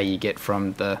understand how you get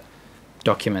from the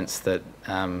documents that,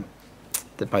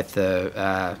 both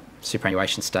the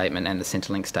superannuation statement and the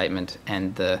Centrelink statement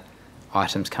and the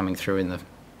items coming through in the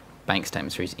bank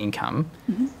statements for his income,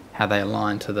 how they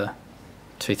align to the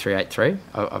 2383.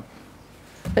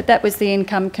 But that was the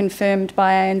income confirmed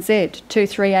by ANZ,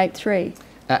 2383.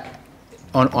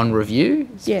 On review?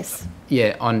 Yes.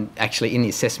 Yeah, actually in the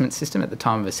assessment system, at the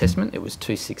time of assessment, it was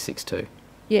 2662.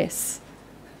 Yes.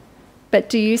 But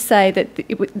do you say that,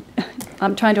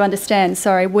 I'm trying to understand,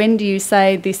 sorry, when do you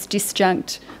say this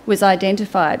disjunct was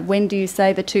identified? When do you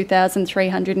say the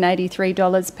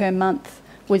 $2,383 per month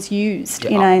was used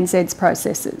in ANZ's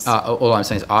processes? All I'm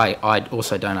saying is I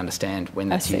also don't understand when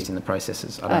that's used in the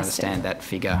processes. I don't understand that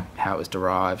figure, how it was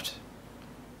derived.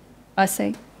 I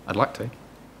see. I'd like to.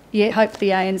 Yeah, hope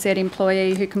the ANZ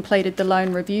employee who completed the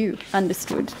loan review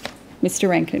understood, Mr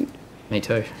Ranken. Me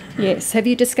too. Yes. Have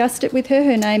you discussed it with her?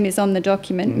 Her name is on the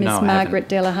document, Ms Margaret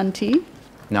Delahunty.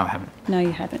 No, I haven't. No,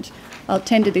 you haven't. I'll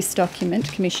tender this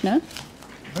document, Commissioner.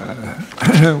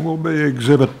 Will be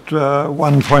Exhibit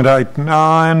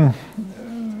 1.89,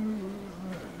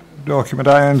 document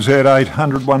ANZ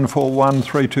 800 141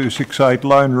 3268,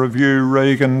 loan review,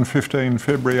 Regan, 15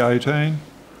 February 18.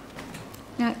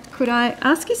 Now, could I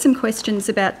ask you some questions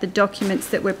about the documents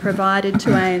that were provided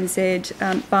to ANZ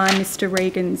by Mr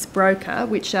Regan's broker,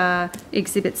 which are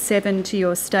Exhibit 7 to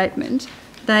your statement?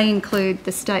 They include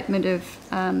the statement of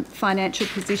financial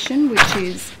position, which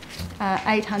is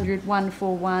 800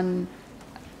 141,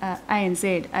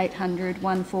 ANZ 800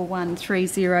 141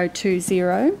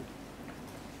 3020.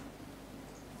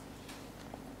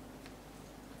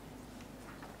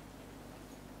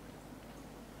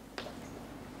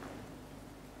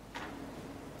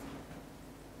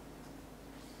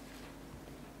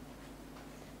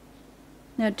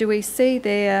 Now, do we see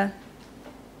there,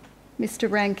 Mr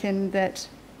Ranken, that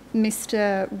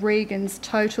Mr Regan's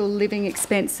total living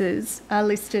expenses are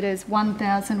listed as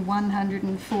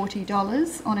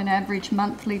 $1,140 on an average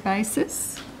monthly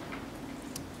basis?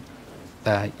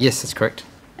 Yes, that's correct.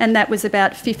 And that was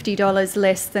about $50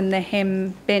 less than the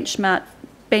HEM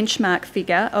benchmark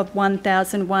figure of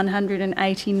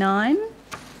 $1,189?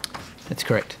 That's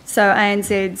correct. So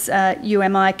ANZ's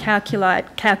UMI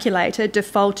calculator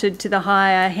defaulted to the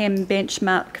higher HEM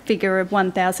benchmark figure of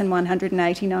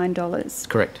 $1,189.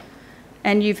 Correct.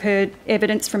 And you've heard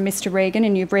evidence from Mr Regan,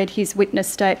 and you've read his witness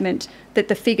statement, that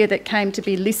the figure that came to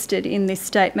be listed in this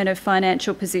statement of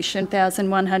financial position,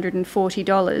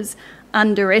 $1,140,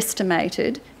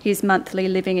 underestimated his monthly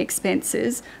living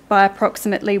expenses by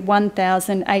approximately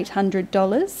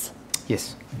 $1,800.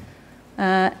 Yes.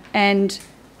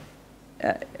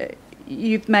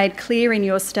 You've made clear in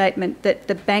your statement that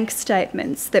the bank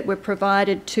statements that were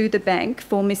provided to the bank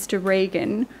for Mr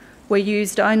Regan were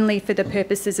used only for the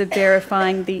purposes of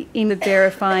verifying the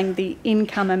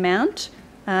income amount,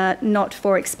 not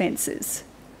for expenses.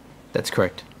 That's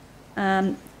correct.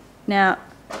 Now,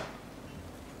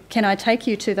 can I take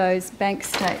you to those bank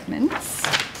statements,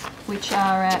 which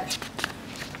are at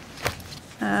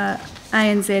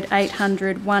ANZ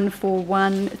 800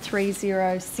 141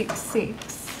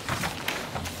 3066.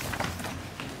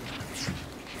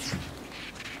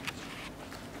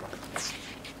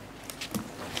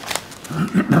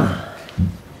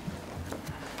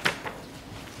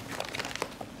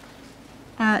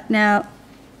 Now,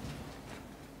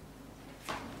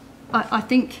 I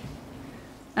think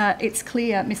it's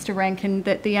clear, Mr Ranken,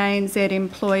 that the ANZ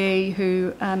employee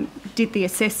who did the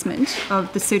assessment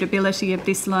of the suitability of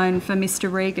this loan for Mr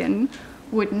Regan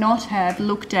would not have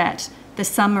looked at the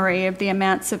summary of the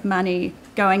amounts of money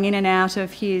going in and out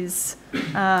of his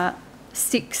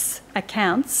 6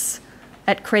 accounts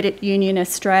at Credit Union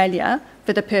Australia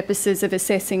for the purposes of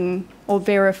assessing or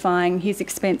verifying his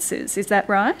expenses. Is that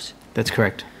right? That's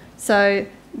correct. So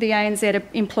the ANZ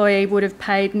employee would have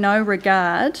paid no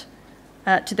regard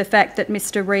to the fact that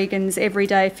Mr Regan's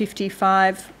Everyday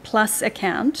 55 Plus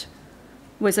account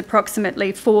was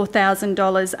approximately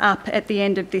 $4,000 up at the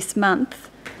end of this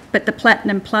month, but the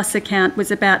Platinum Plus account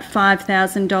was about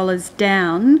 $5,000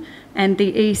 down, and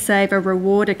the eSaver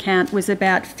Reward account was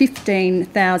about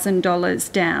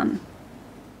 $15,000 down.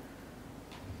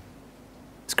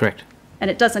 That's correct. And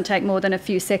it doesn't take more than a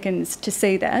few seconds to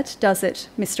see that, does it,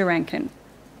 Mr Ranken?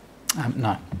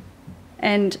 No.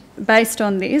 And based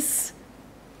on this,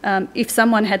 if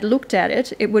someone had looked at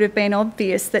it, it would have been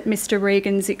obvious that Mr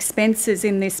Regan's expenses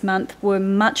in this month were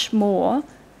much more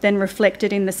than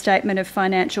reflected in the statement of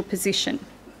financial position.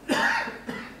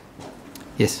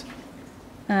 Yes.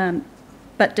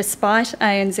 But despite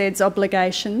ANZ's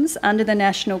obligations under the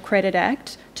National Credit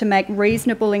Act to make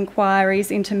reasonable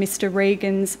inquiries into Mr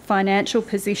Regan's financial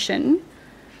position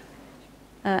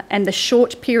and the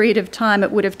short period of time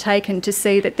it would have taken to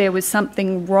see that there was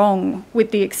something wrong with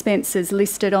the expenses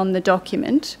listed on the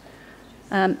document,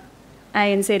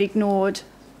 ANZ ignored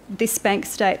this bank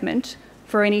statement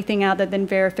for anything other than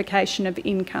verification of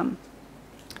income.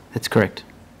 That's correct.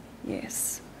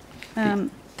 Yes.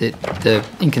 The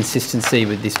inconsistency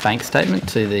with this bank statement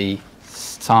to the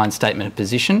signed statement of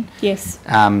position. Yes.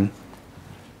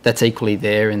 That's equally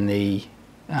there in the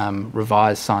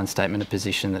revised signed statement of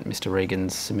position that Mr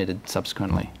Regan's submitted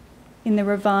subsequently. In the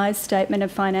revised statement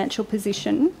of financial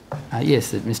position?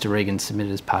 Yes, that Mr Regan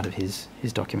submitted as part of his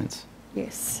documents.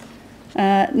 Yes.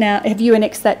 Now, have you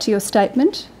annexed that to your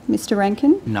statement, Mr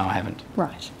Ranken? No, I haven't.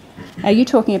 Right. Are you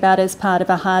talking about as part of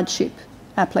a hardship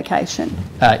application?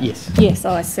 Yes. Yes,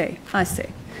 oh, I see. I see.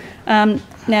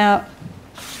 Now,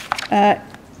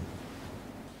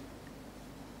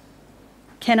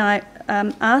 can I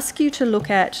ask you to look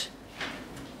at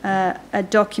a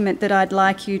document that I'd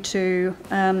like you to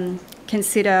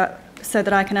consider so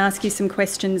that I can ask you some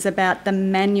questions about the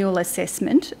manual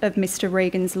assessment of Mr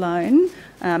Regan's loan.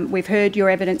 We've heard your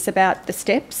evidence about the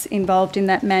steps involved in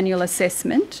that manual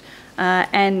assessment,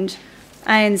 and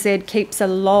ANZ keeps a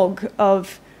log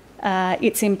of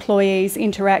its employees'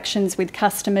 interactions with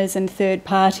customers and third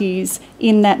parties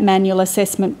in that manual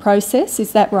assessment process.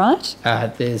 Is that right?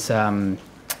 There's, I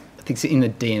think it's in the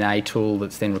DNA tool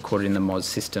that's then recorded in the MOS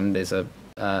system. There's a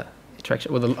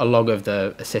log of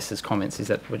the assessor's comments. Is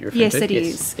that what you're referring yes, to? it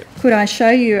is. Yep. Could I show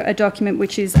you a document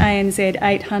which is ANZ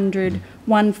 800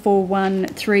 141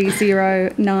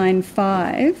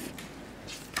 3095?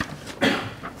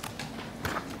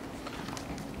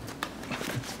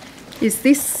 Is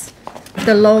this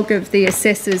the log of the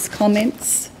assessor's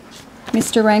comments,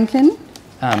 Mr Ranken?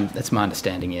 That's my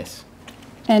understanding, yes.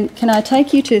 And can I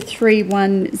take you to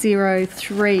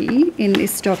 3103 in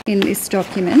this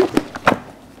document?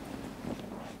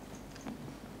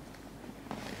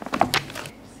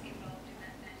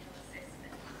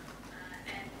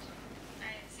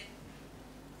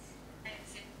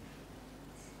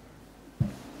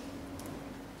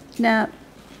 Now,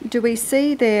 do we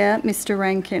see there, Mr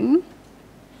Ranken,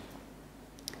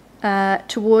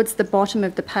 towards the bottom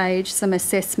of the page, some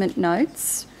assessment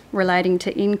notes relating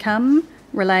to income,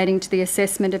 relating to the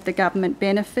assessment of the government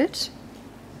benefit?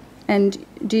 And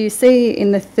do you see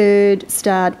in the third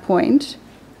starred point,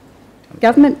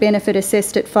 government benefit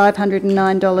assessed at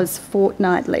 $509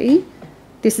 fortnightly.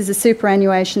 This is a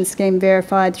superannuation scheme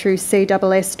verified through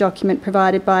CSS document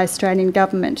provided by Australian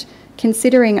Government,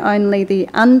 considering only the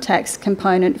untaxed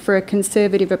component for a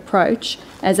conservative approach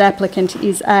as applicant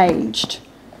is aged.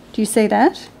 Do you see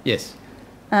that? Yes.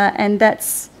 And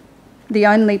that's the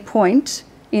only point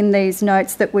in these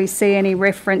notes that we see any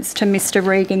reference to Mr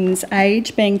Regan's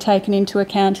age being taken into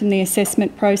account in the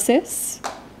assessment process?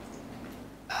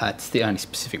 It's the only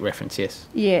specific reference, yes.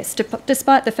 Yes,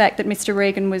 despite the fact that Mr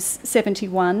Regan was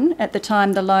 71 at the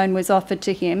time the loan was offered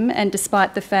to him, and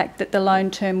despite the fact that the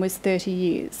loan term was 30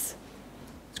 years.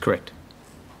 That's correct.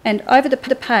 And over the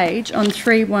page on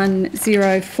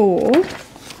 3104,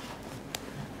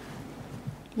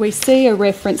 we see a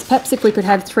reference, perhaps if we could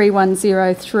have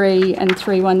 3103 and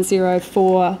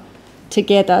 3104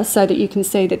 together so that you can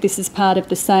see that this is part of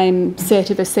the same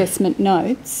set of assessment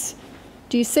notes.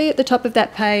 Do you see at the top of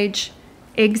that page,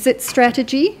 exit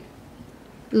strategy,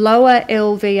 lower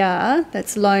LVR,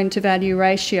 that's loan to value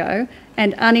ratio,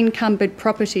 and unencumbered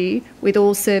property with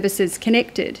all services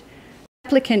connected? The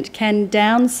applicant can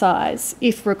downsize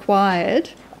if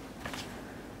required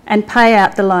and pay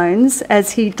out the loans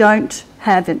as he don't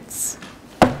haven't.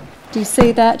 Do you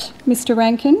see that, Mr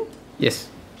Ranken? Yes.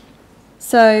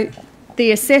 So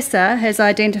the assessor has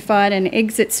identified an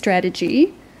exit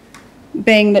strategy,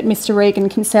 being that Mr Regan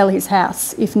can sell his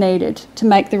house if needed to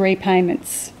make the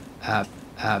repayments.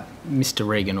 Mr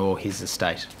Regan or his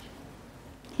estate?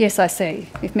 Yes, I see.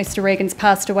 If Mr Regan's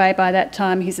passed away by that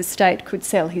time, his estate could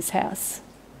sell his house.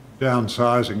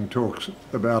 Downsizing talks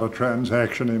about a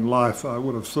transaction in life, I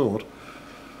would have thought,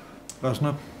 doesn't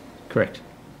it? Correct.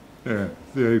 Yeah,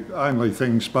 the only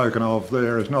thing spoken of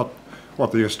there is not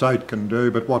what the estate can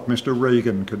do, but what Mr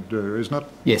Regan could do, isn't it?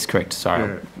 Yes, correct. Sorry,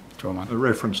 yeah. I'll draw mine. The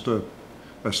reference to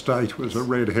estate was a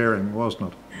red herring,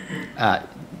 wasn't it?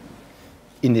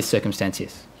 In this circumstance,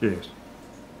 yes. Yes.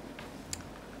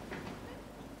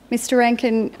 Mr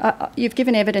Ranken, you've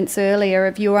given evidence earlier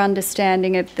of your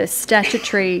understanding of the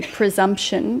statutory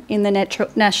presumption in the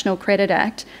National Credit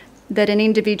Act that an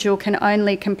individual can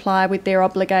only comply with their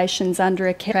obligations under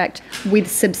a contract with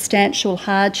substantial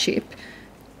hardship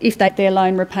if they their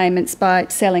loan repayments by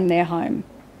selling their home.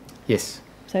 Yes.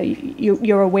 So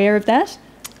you're aware of that?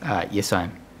 Yes, I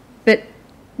am. But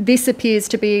this appears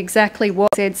to be exactly what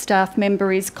ANZ staff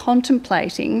member is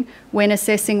contemplating when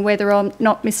assessing whether or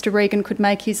not Mr Regan could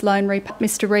make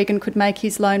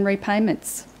his loan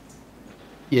repayments.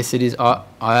 Yes, it is. I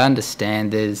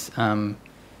understand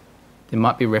there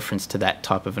might be reference to that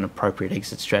type of an appropriate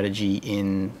exit strategy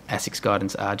in ASIC's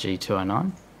guidance RG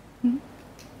 209.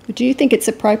 Do you think it's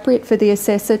appropriate for the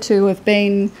assessor to have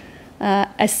been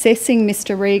assessing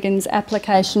Mr Regan's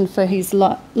application for his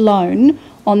loan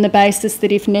on the basis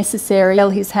that, if necessary,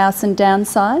 sell his house and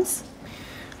downsize?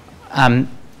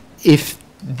 If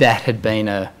that had been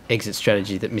an exit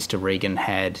strategy that Mr Regan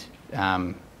had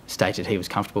stated he was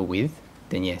comfortable with,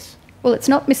 then yes. Well, it's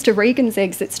not Mr Regan's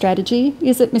exit strategy,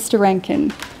 is it, Mr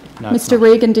Ranken? No, Mr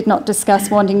Regan did not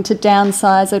discuss wanting to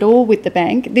downsize at all with the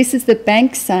bank. This is the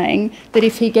bank saying that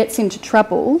if he gets into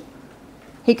trouble,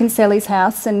 he can sell his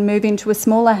house and move into a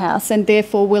smaller house and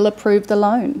therefore will approve the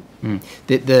loan.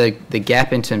 The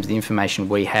gap in terms of the information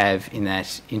we have in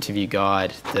that interview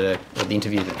guide, or the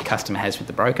interview that the customer has with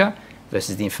the broker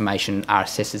versus the information our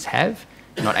assessors have,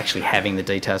 not actually having the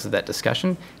details of that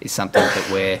discussion, is something that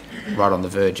we're right on the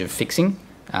verge of fixing,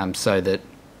 so that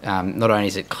not only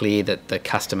is it clear that the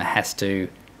customer has to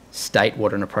state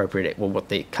what what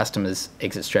the customer's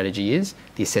exit strategy is,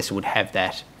 the assessor would have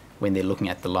that when they're looking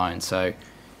at the loan. So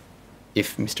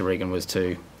if Mr Regan was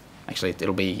to, actually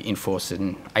it'll be in force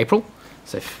in April,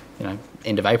 so if,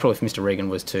 end of April, if Mr Regan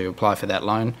was to apply for that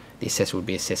loan, the assessor would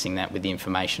be assessing that with the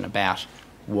information about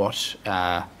what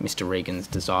Mr Regan's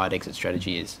desired exit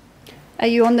strategy is. Are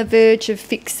you on the verge of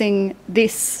fixing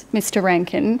this, Mr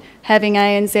Ranken, having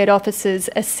ANZ officers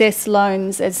assess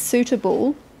loans as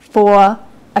suitable for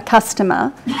a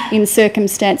customer in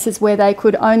circumstances where they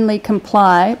could only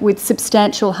comply with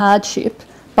substantial hardship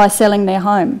by selling their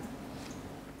home?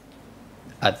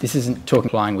 This isn't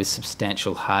complying with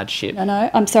substantial hardship. No,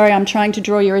 I'm sorry, I'm trying to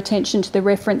draw your attention to the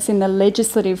reference in the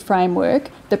legislative framework,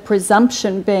 the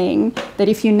presumption being that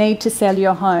if you need to sell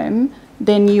your home,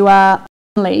 then you are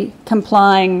only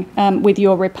complying with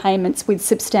your repayments with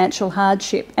substantial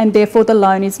hardship, and therefore the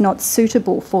loan is not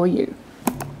suitable for you.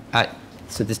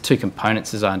 So there's two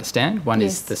components, as I understand. One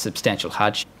is the substantial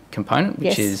hardship component,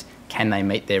 which is, can they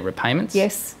meet their repayments?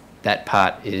 Yes. That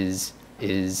part is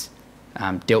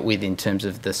dealt with in terms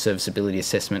of the serviceability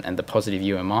assessment and the positive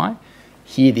UMI.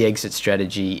 Here the exit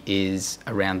strategy is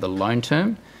around the loan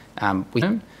term.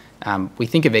 We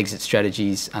think of exit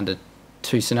strategies under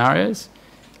two scenarios.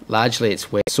 Largely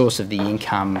it's where the source of the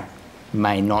income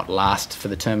may not last for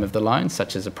the term of the loan,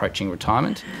 such as approaching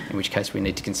retirement, in which case we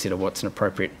need to consider what's an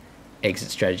appropriate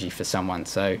exit strategy for someone.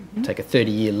 So take a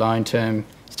 30-year loan term,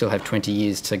 still have 20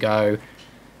 years to go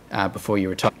before you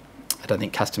retire. I don't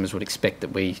think customers would expect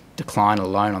that we decline a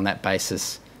loan on that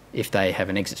basis if they have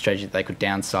an exit strategy that they could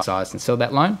downsize and sell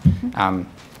that loan.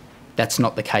 That's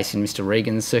not the case in Mr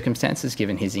Regan's circumstances,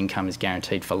 given his income is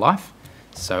guaranteed for life.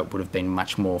 So it would have been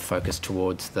much more focused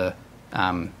towards the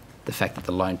fact that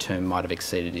the loan term might have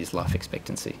exceeded his life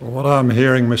expectancy. Well, what I'm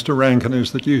hearing, Mr Ranken,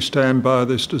 is that you stand by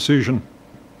this decision.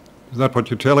 Is that what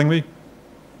you're telling me?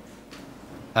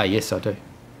 Yes, I do.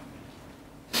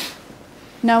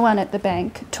 No one at the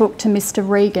bank talked to Mr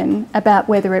Regan about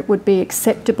whether it would be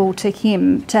acceptable to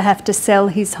him to have to sell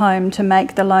his home to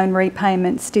make the loan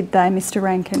repayments, did they, Mr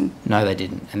Ranken? No, they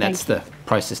didn't, and that's the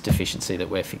process deficiency that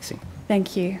we're fixing.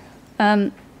 Thank you.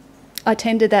 I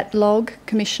tender that log,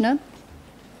 Commissioner.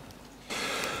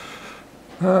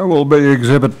 Will be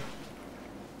Exhibit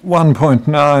 1.90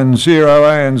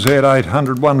 ANZ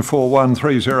 800 141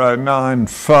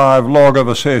 3095, log of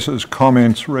assessors,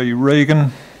 comments re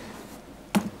Regan.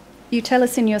 You tell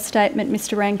us in your statement,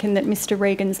 Mr Ranken, that Mr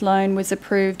Regan's loan was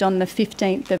approved on the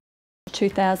 15th of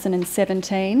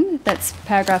 2017. That's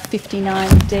paragraph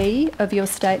 59D of your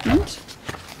statement.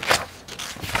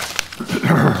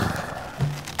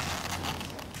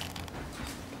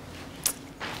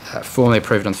 Formally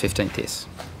approved on the 15th, yes.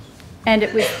 And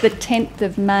it was the 10th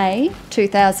of May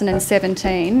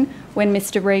 2017 when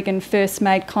Mr Regan first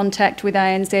made contact with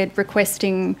ANZ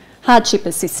requesting hardship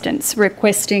assistance,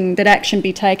 requesting that action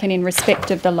be taken in respect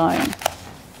of the loan.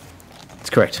 That's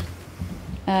correct.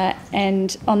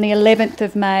 And on the 11th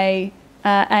of May,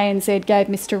 ANZ gave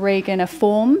Mr Regan a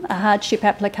form, a hardship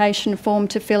application form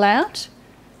to fill out.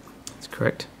 That's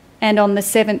correct. and on the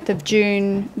 7th of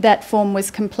June, that form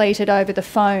was completed over the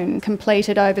phone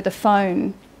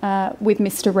with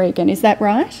Mr. Regan. Is that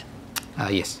right?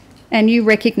 Yes. And you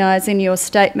recognise in your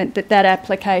statement that that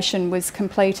application was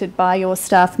completed by your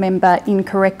staff member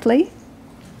incorrectly?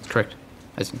 Correct.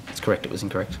 It's correct, it was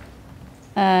incorrect.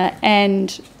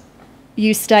 And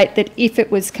you state that if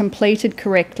it was completed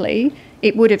correctly,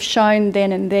 it would have shown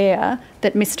then and there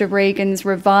that Mr. Regan's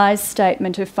revised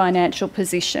statement of financial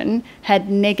position had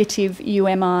negative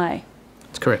UMI.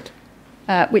 That's correct.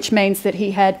 Which means that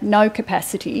he had no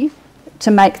capacity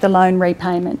to make the loan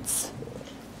repayments.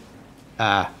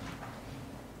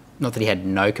 Not that he had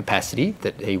no capacity,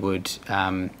 that he would,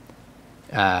 there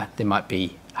might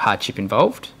be hardship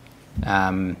involved,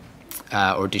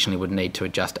 or additionally would need to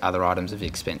adjust other items of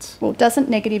expense. Well, doesn't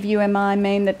negative UMI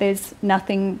mean that there's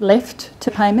nothing left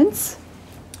to payments?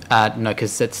 No,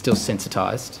 because that's still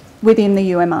sensitised. Within the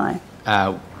UMI?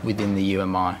 Within the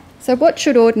UMI. So what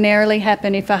should ordinarily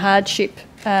happen if a hardship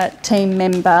team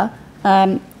member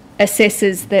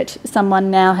assesses that someone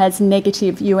now has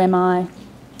negative UMI?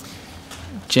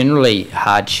 Generally,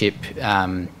 hardship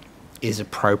is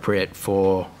appropriate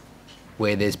for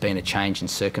where there's been a change in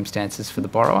circumstances for the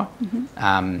borrower,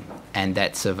 and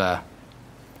that's of a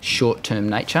short-term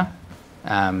nature,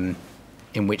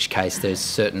 in which case there's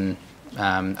certain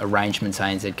arrangements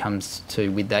ANZ comes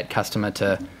to with that customer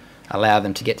to allow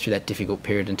them to get through that difficult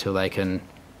period until they can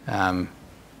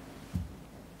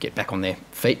get back on their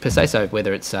feet, per se. So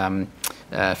whether it's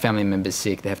family members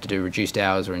sick, they have to do reduced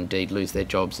hours, or indeed lose their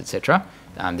jobs, etc.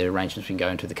 There are arrangements we can go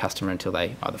into the customer until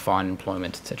they either find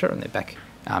employment, etc., and they're back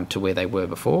to where they were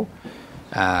before.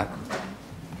 Yeah,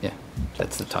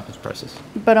 that's the type of process.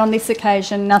 But on this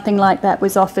occasion, nothing like that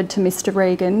was offered to Mr.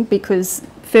 Regan because,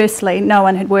 firstly, no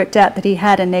one had worked out that he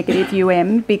had a negative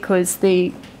because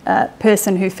the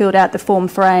person who filled out the form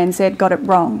for ANZ got it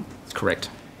wrong. That's correct.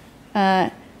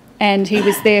 And he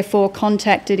was therefore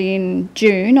contacted in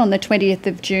June, on the 20th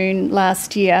of June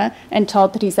last year, and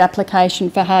told that his application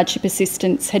for hardship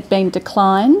assistance had been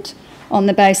declined on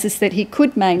the basis that he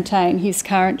could maintain his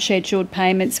current scheduled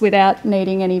payments without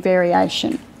needing any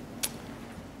variation.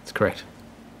 That's correct.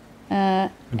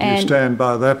 Do you stand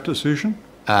by that decision?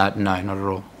 No, not at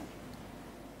all.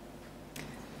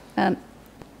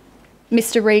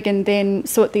 Mr. Regan then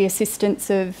sought the assistance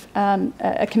of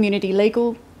a community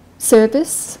legal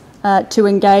service to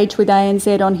engage with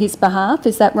ANZ on his behalf,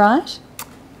 is that right?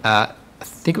 I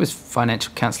think it was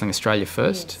Financial Counselling Australia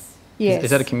first. Yes.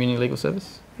 Is that a community legal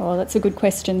service? Oh, that's a good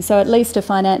question. So at least a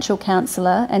financial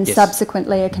counsellor and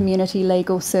subsequently a community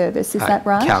legal service, is that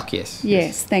right? CALC, yes.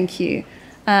 Yes, thank you.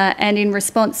 And in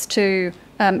response to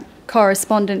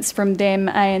correspondence from them,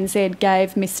 ANZ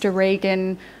gave Mr.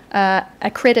 Regan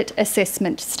a credit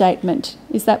assessment statement,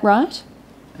 is that right?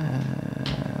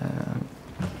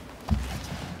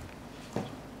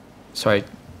 Sorry,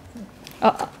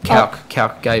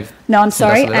 CALC gave... No, I'm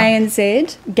sorry,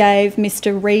 ANZ gave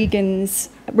Mr. Regan's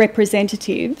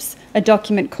representatives a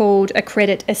document called a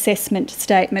credit assessment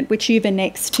statement, which you've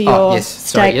annexed to your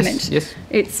statement. Sorry, yes.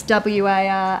 It's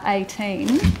WAR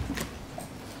 18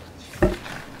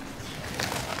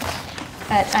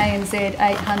 at ANZ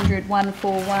 800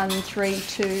 141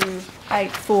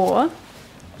 3284.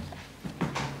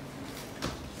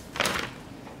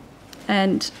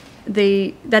 And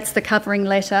that's the covering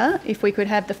letter. If we could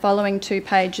have the following 2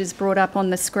 pages brought up on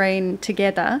the screen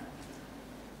together,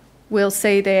 we'll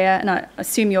see there, and I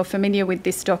assume you're familiar with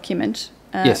this document,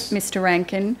 yes. Mr.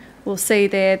 Ranken. We'll see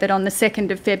there that on the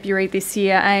 2nd of February this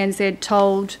year, ANZ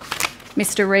told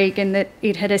Mr. Regan that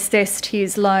it had assessed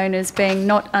his loan as being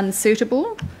not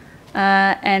unsuitable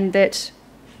and that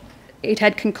it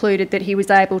had concluded that he was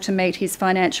able to meet his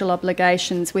financial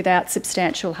obligations without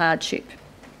substantial hardship.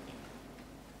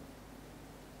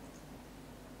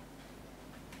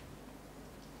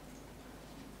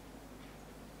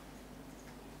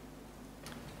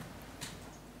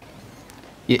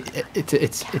 Yeah,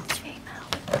 it's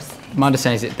my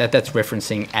understanding is that that's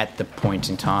referencing at the point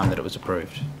in time that it was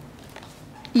approved.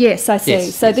 Yes, I see.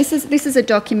 Yes, so yes. This is a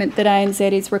document that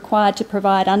ANZ is required to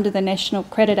provide under the National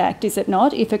Credit Act, is it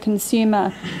not? If a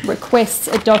consumer requests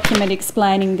a document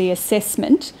explaining the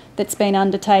assessment that's been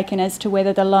undertaken as to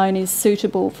whether the loan is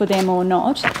suitable for them or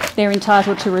not, they're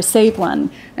entitled to receive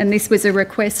one. And this was a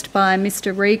request by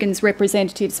Mr. Regan's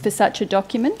representatives for such a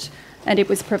document, and it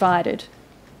was provided.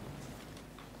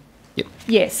 Yep.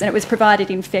 Yes, and it was provided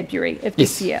in February of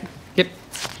this year. Yep.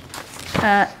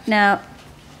 Now,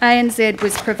 ANZ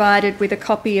was provided with a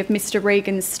copy of Mr.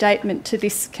 Regan's statement to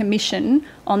this commission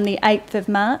on the 8th of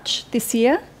March this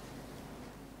year.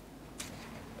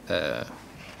 Do I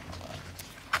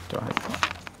have that?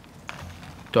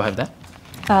 Do I have that?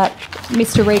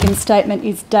 Mr Regan's statement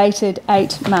is dated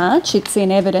 8 March. It's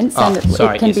in evidence and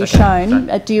it can be shown.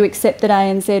 Do you accept that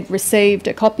ANZ received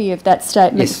a copy of that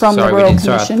statement from the Royal Commission?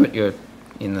 Sorry, I thought you were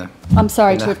in the... I'm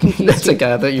sorry to have confused you. That's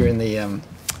okay, I thought you were in the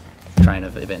train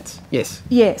of events. Yes.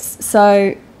 Yes,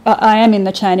 so I am in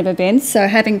the chain of events. So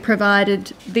having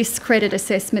provided this credit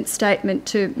assessment statement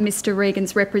to Mr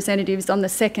Regan's representatives on the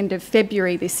 2nd of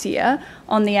February this year,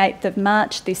 on the 8th of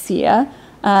March this year,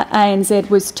 ANZ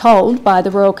was told by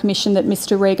the Royal Commission that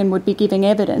Mr Regan would be giving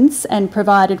evidence and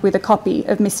provided with a copy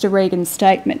of Mr Regan's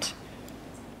statement.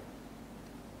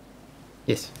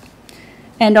 Yes.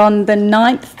 And on the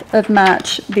 9th of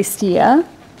March this year,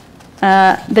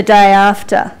 the day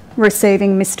after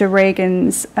receiving Mr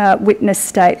Regan's witness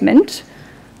statement,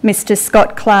 Mr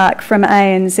Scott Clark from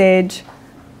ANZ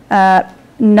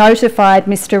notified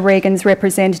Mr Regan's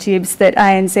representatives that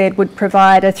ANZ would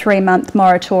provide a 3-month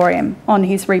moratorium on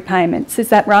his repayments. Is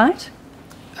that right?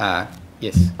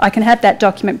 Yes. I can have that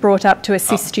document brought up to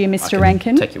assist you, Mr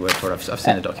Ranken. Take your word for it. I've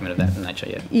seen a document of that nature,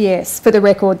 yeah. Yes, for the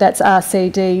record, that's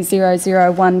RCD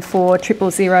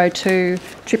 0014 0002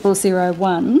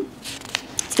 0001.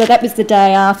 So that was the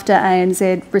day after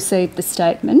ANZ received the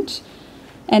statement.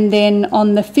 And then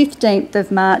on the 15th of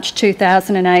March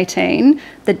 2018,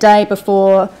 the day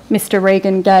before Mr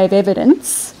Regan gave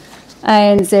evidence,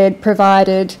 ANZ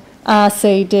provided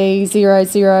RCD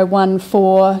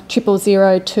 0014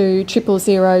 0002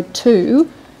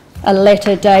 0002, a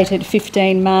letter dated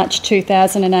 15 March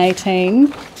 2018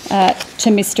 to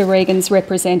Mr Regan's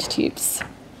representatives.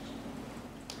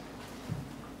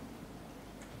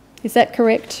 Is that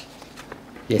correct?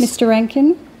 Yes. Mr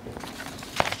Ranken?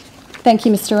 Thank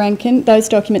you, Mr Ranken. Those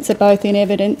documents are both in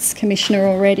evidence, Commissioner,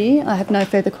 already. I have no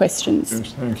further questions.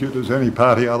 Yes, thank you. Does any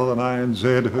party other than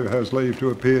ANZ who has leave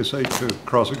to appear seek to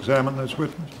cross-examine this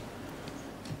witness?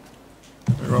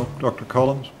 Very well. Dr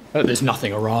Collins? There's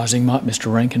nothing arising. Might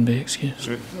Mr Ranken be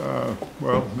excused?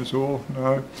 Well, Ms Orr,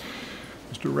 no.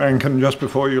 Mr Ranken, just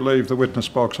before you leave the witness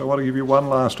box, I want to give you one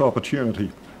last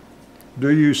opportunity.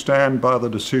 Do you stand by the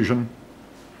decision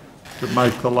to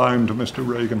make the loan to Mr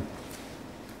Regan?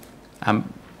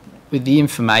 With the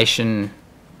information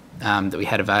that we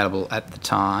had available at the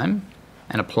time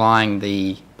and applying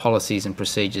the policies and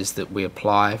procedures that we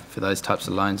apply for those types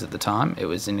of loans at the time, it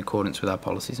was in accordance with our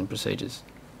policies and procedures.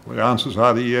 Well, the answer is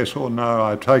either yes or no.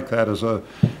 I take that as a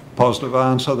positive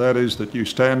answer, that is that you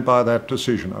stand by that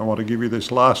decision. I want to give you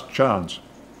this last chance.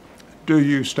 Do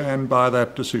you stand by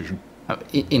that decision?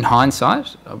 In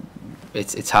hindsight,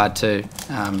 it's hard to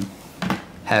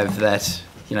have that,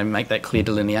 make that clear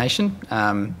delineation.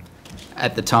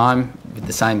 At the time, with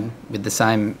the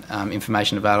same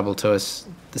information available to us,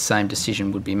 the same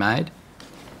decision would be made.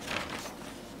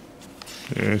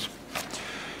 Yes.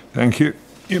 Thank you.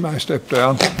 You may step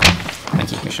down.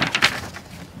 Thank you, Commissioner.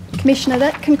 Commissioner,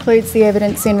 that concludes the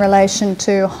evidence in relation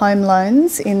to home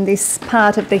loans in this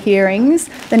part of the hearings.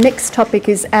 The next topic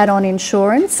is add-on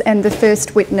insurance, and the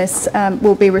first witness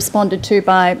will be responded to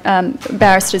by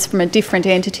barristers from a different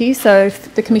entity. So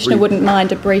if the Commissioner wouldn't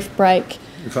mind a brief break.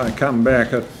 If I come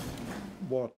back at,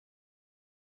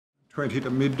 20 to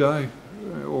midday?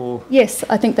 Or yes,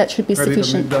 I think that should be 20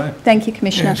 sufficient. to midday? Thank you,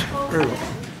 Commissioner. Yes, very well.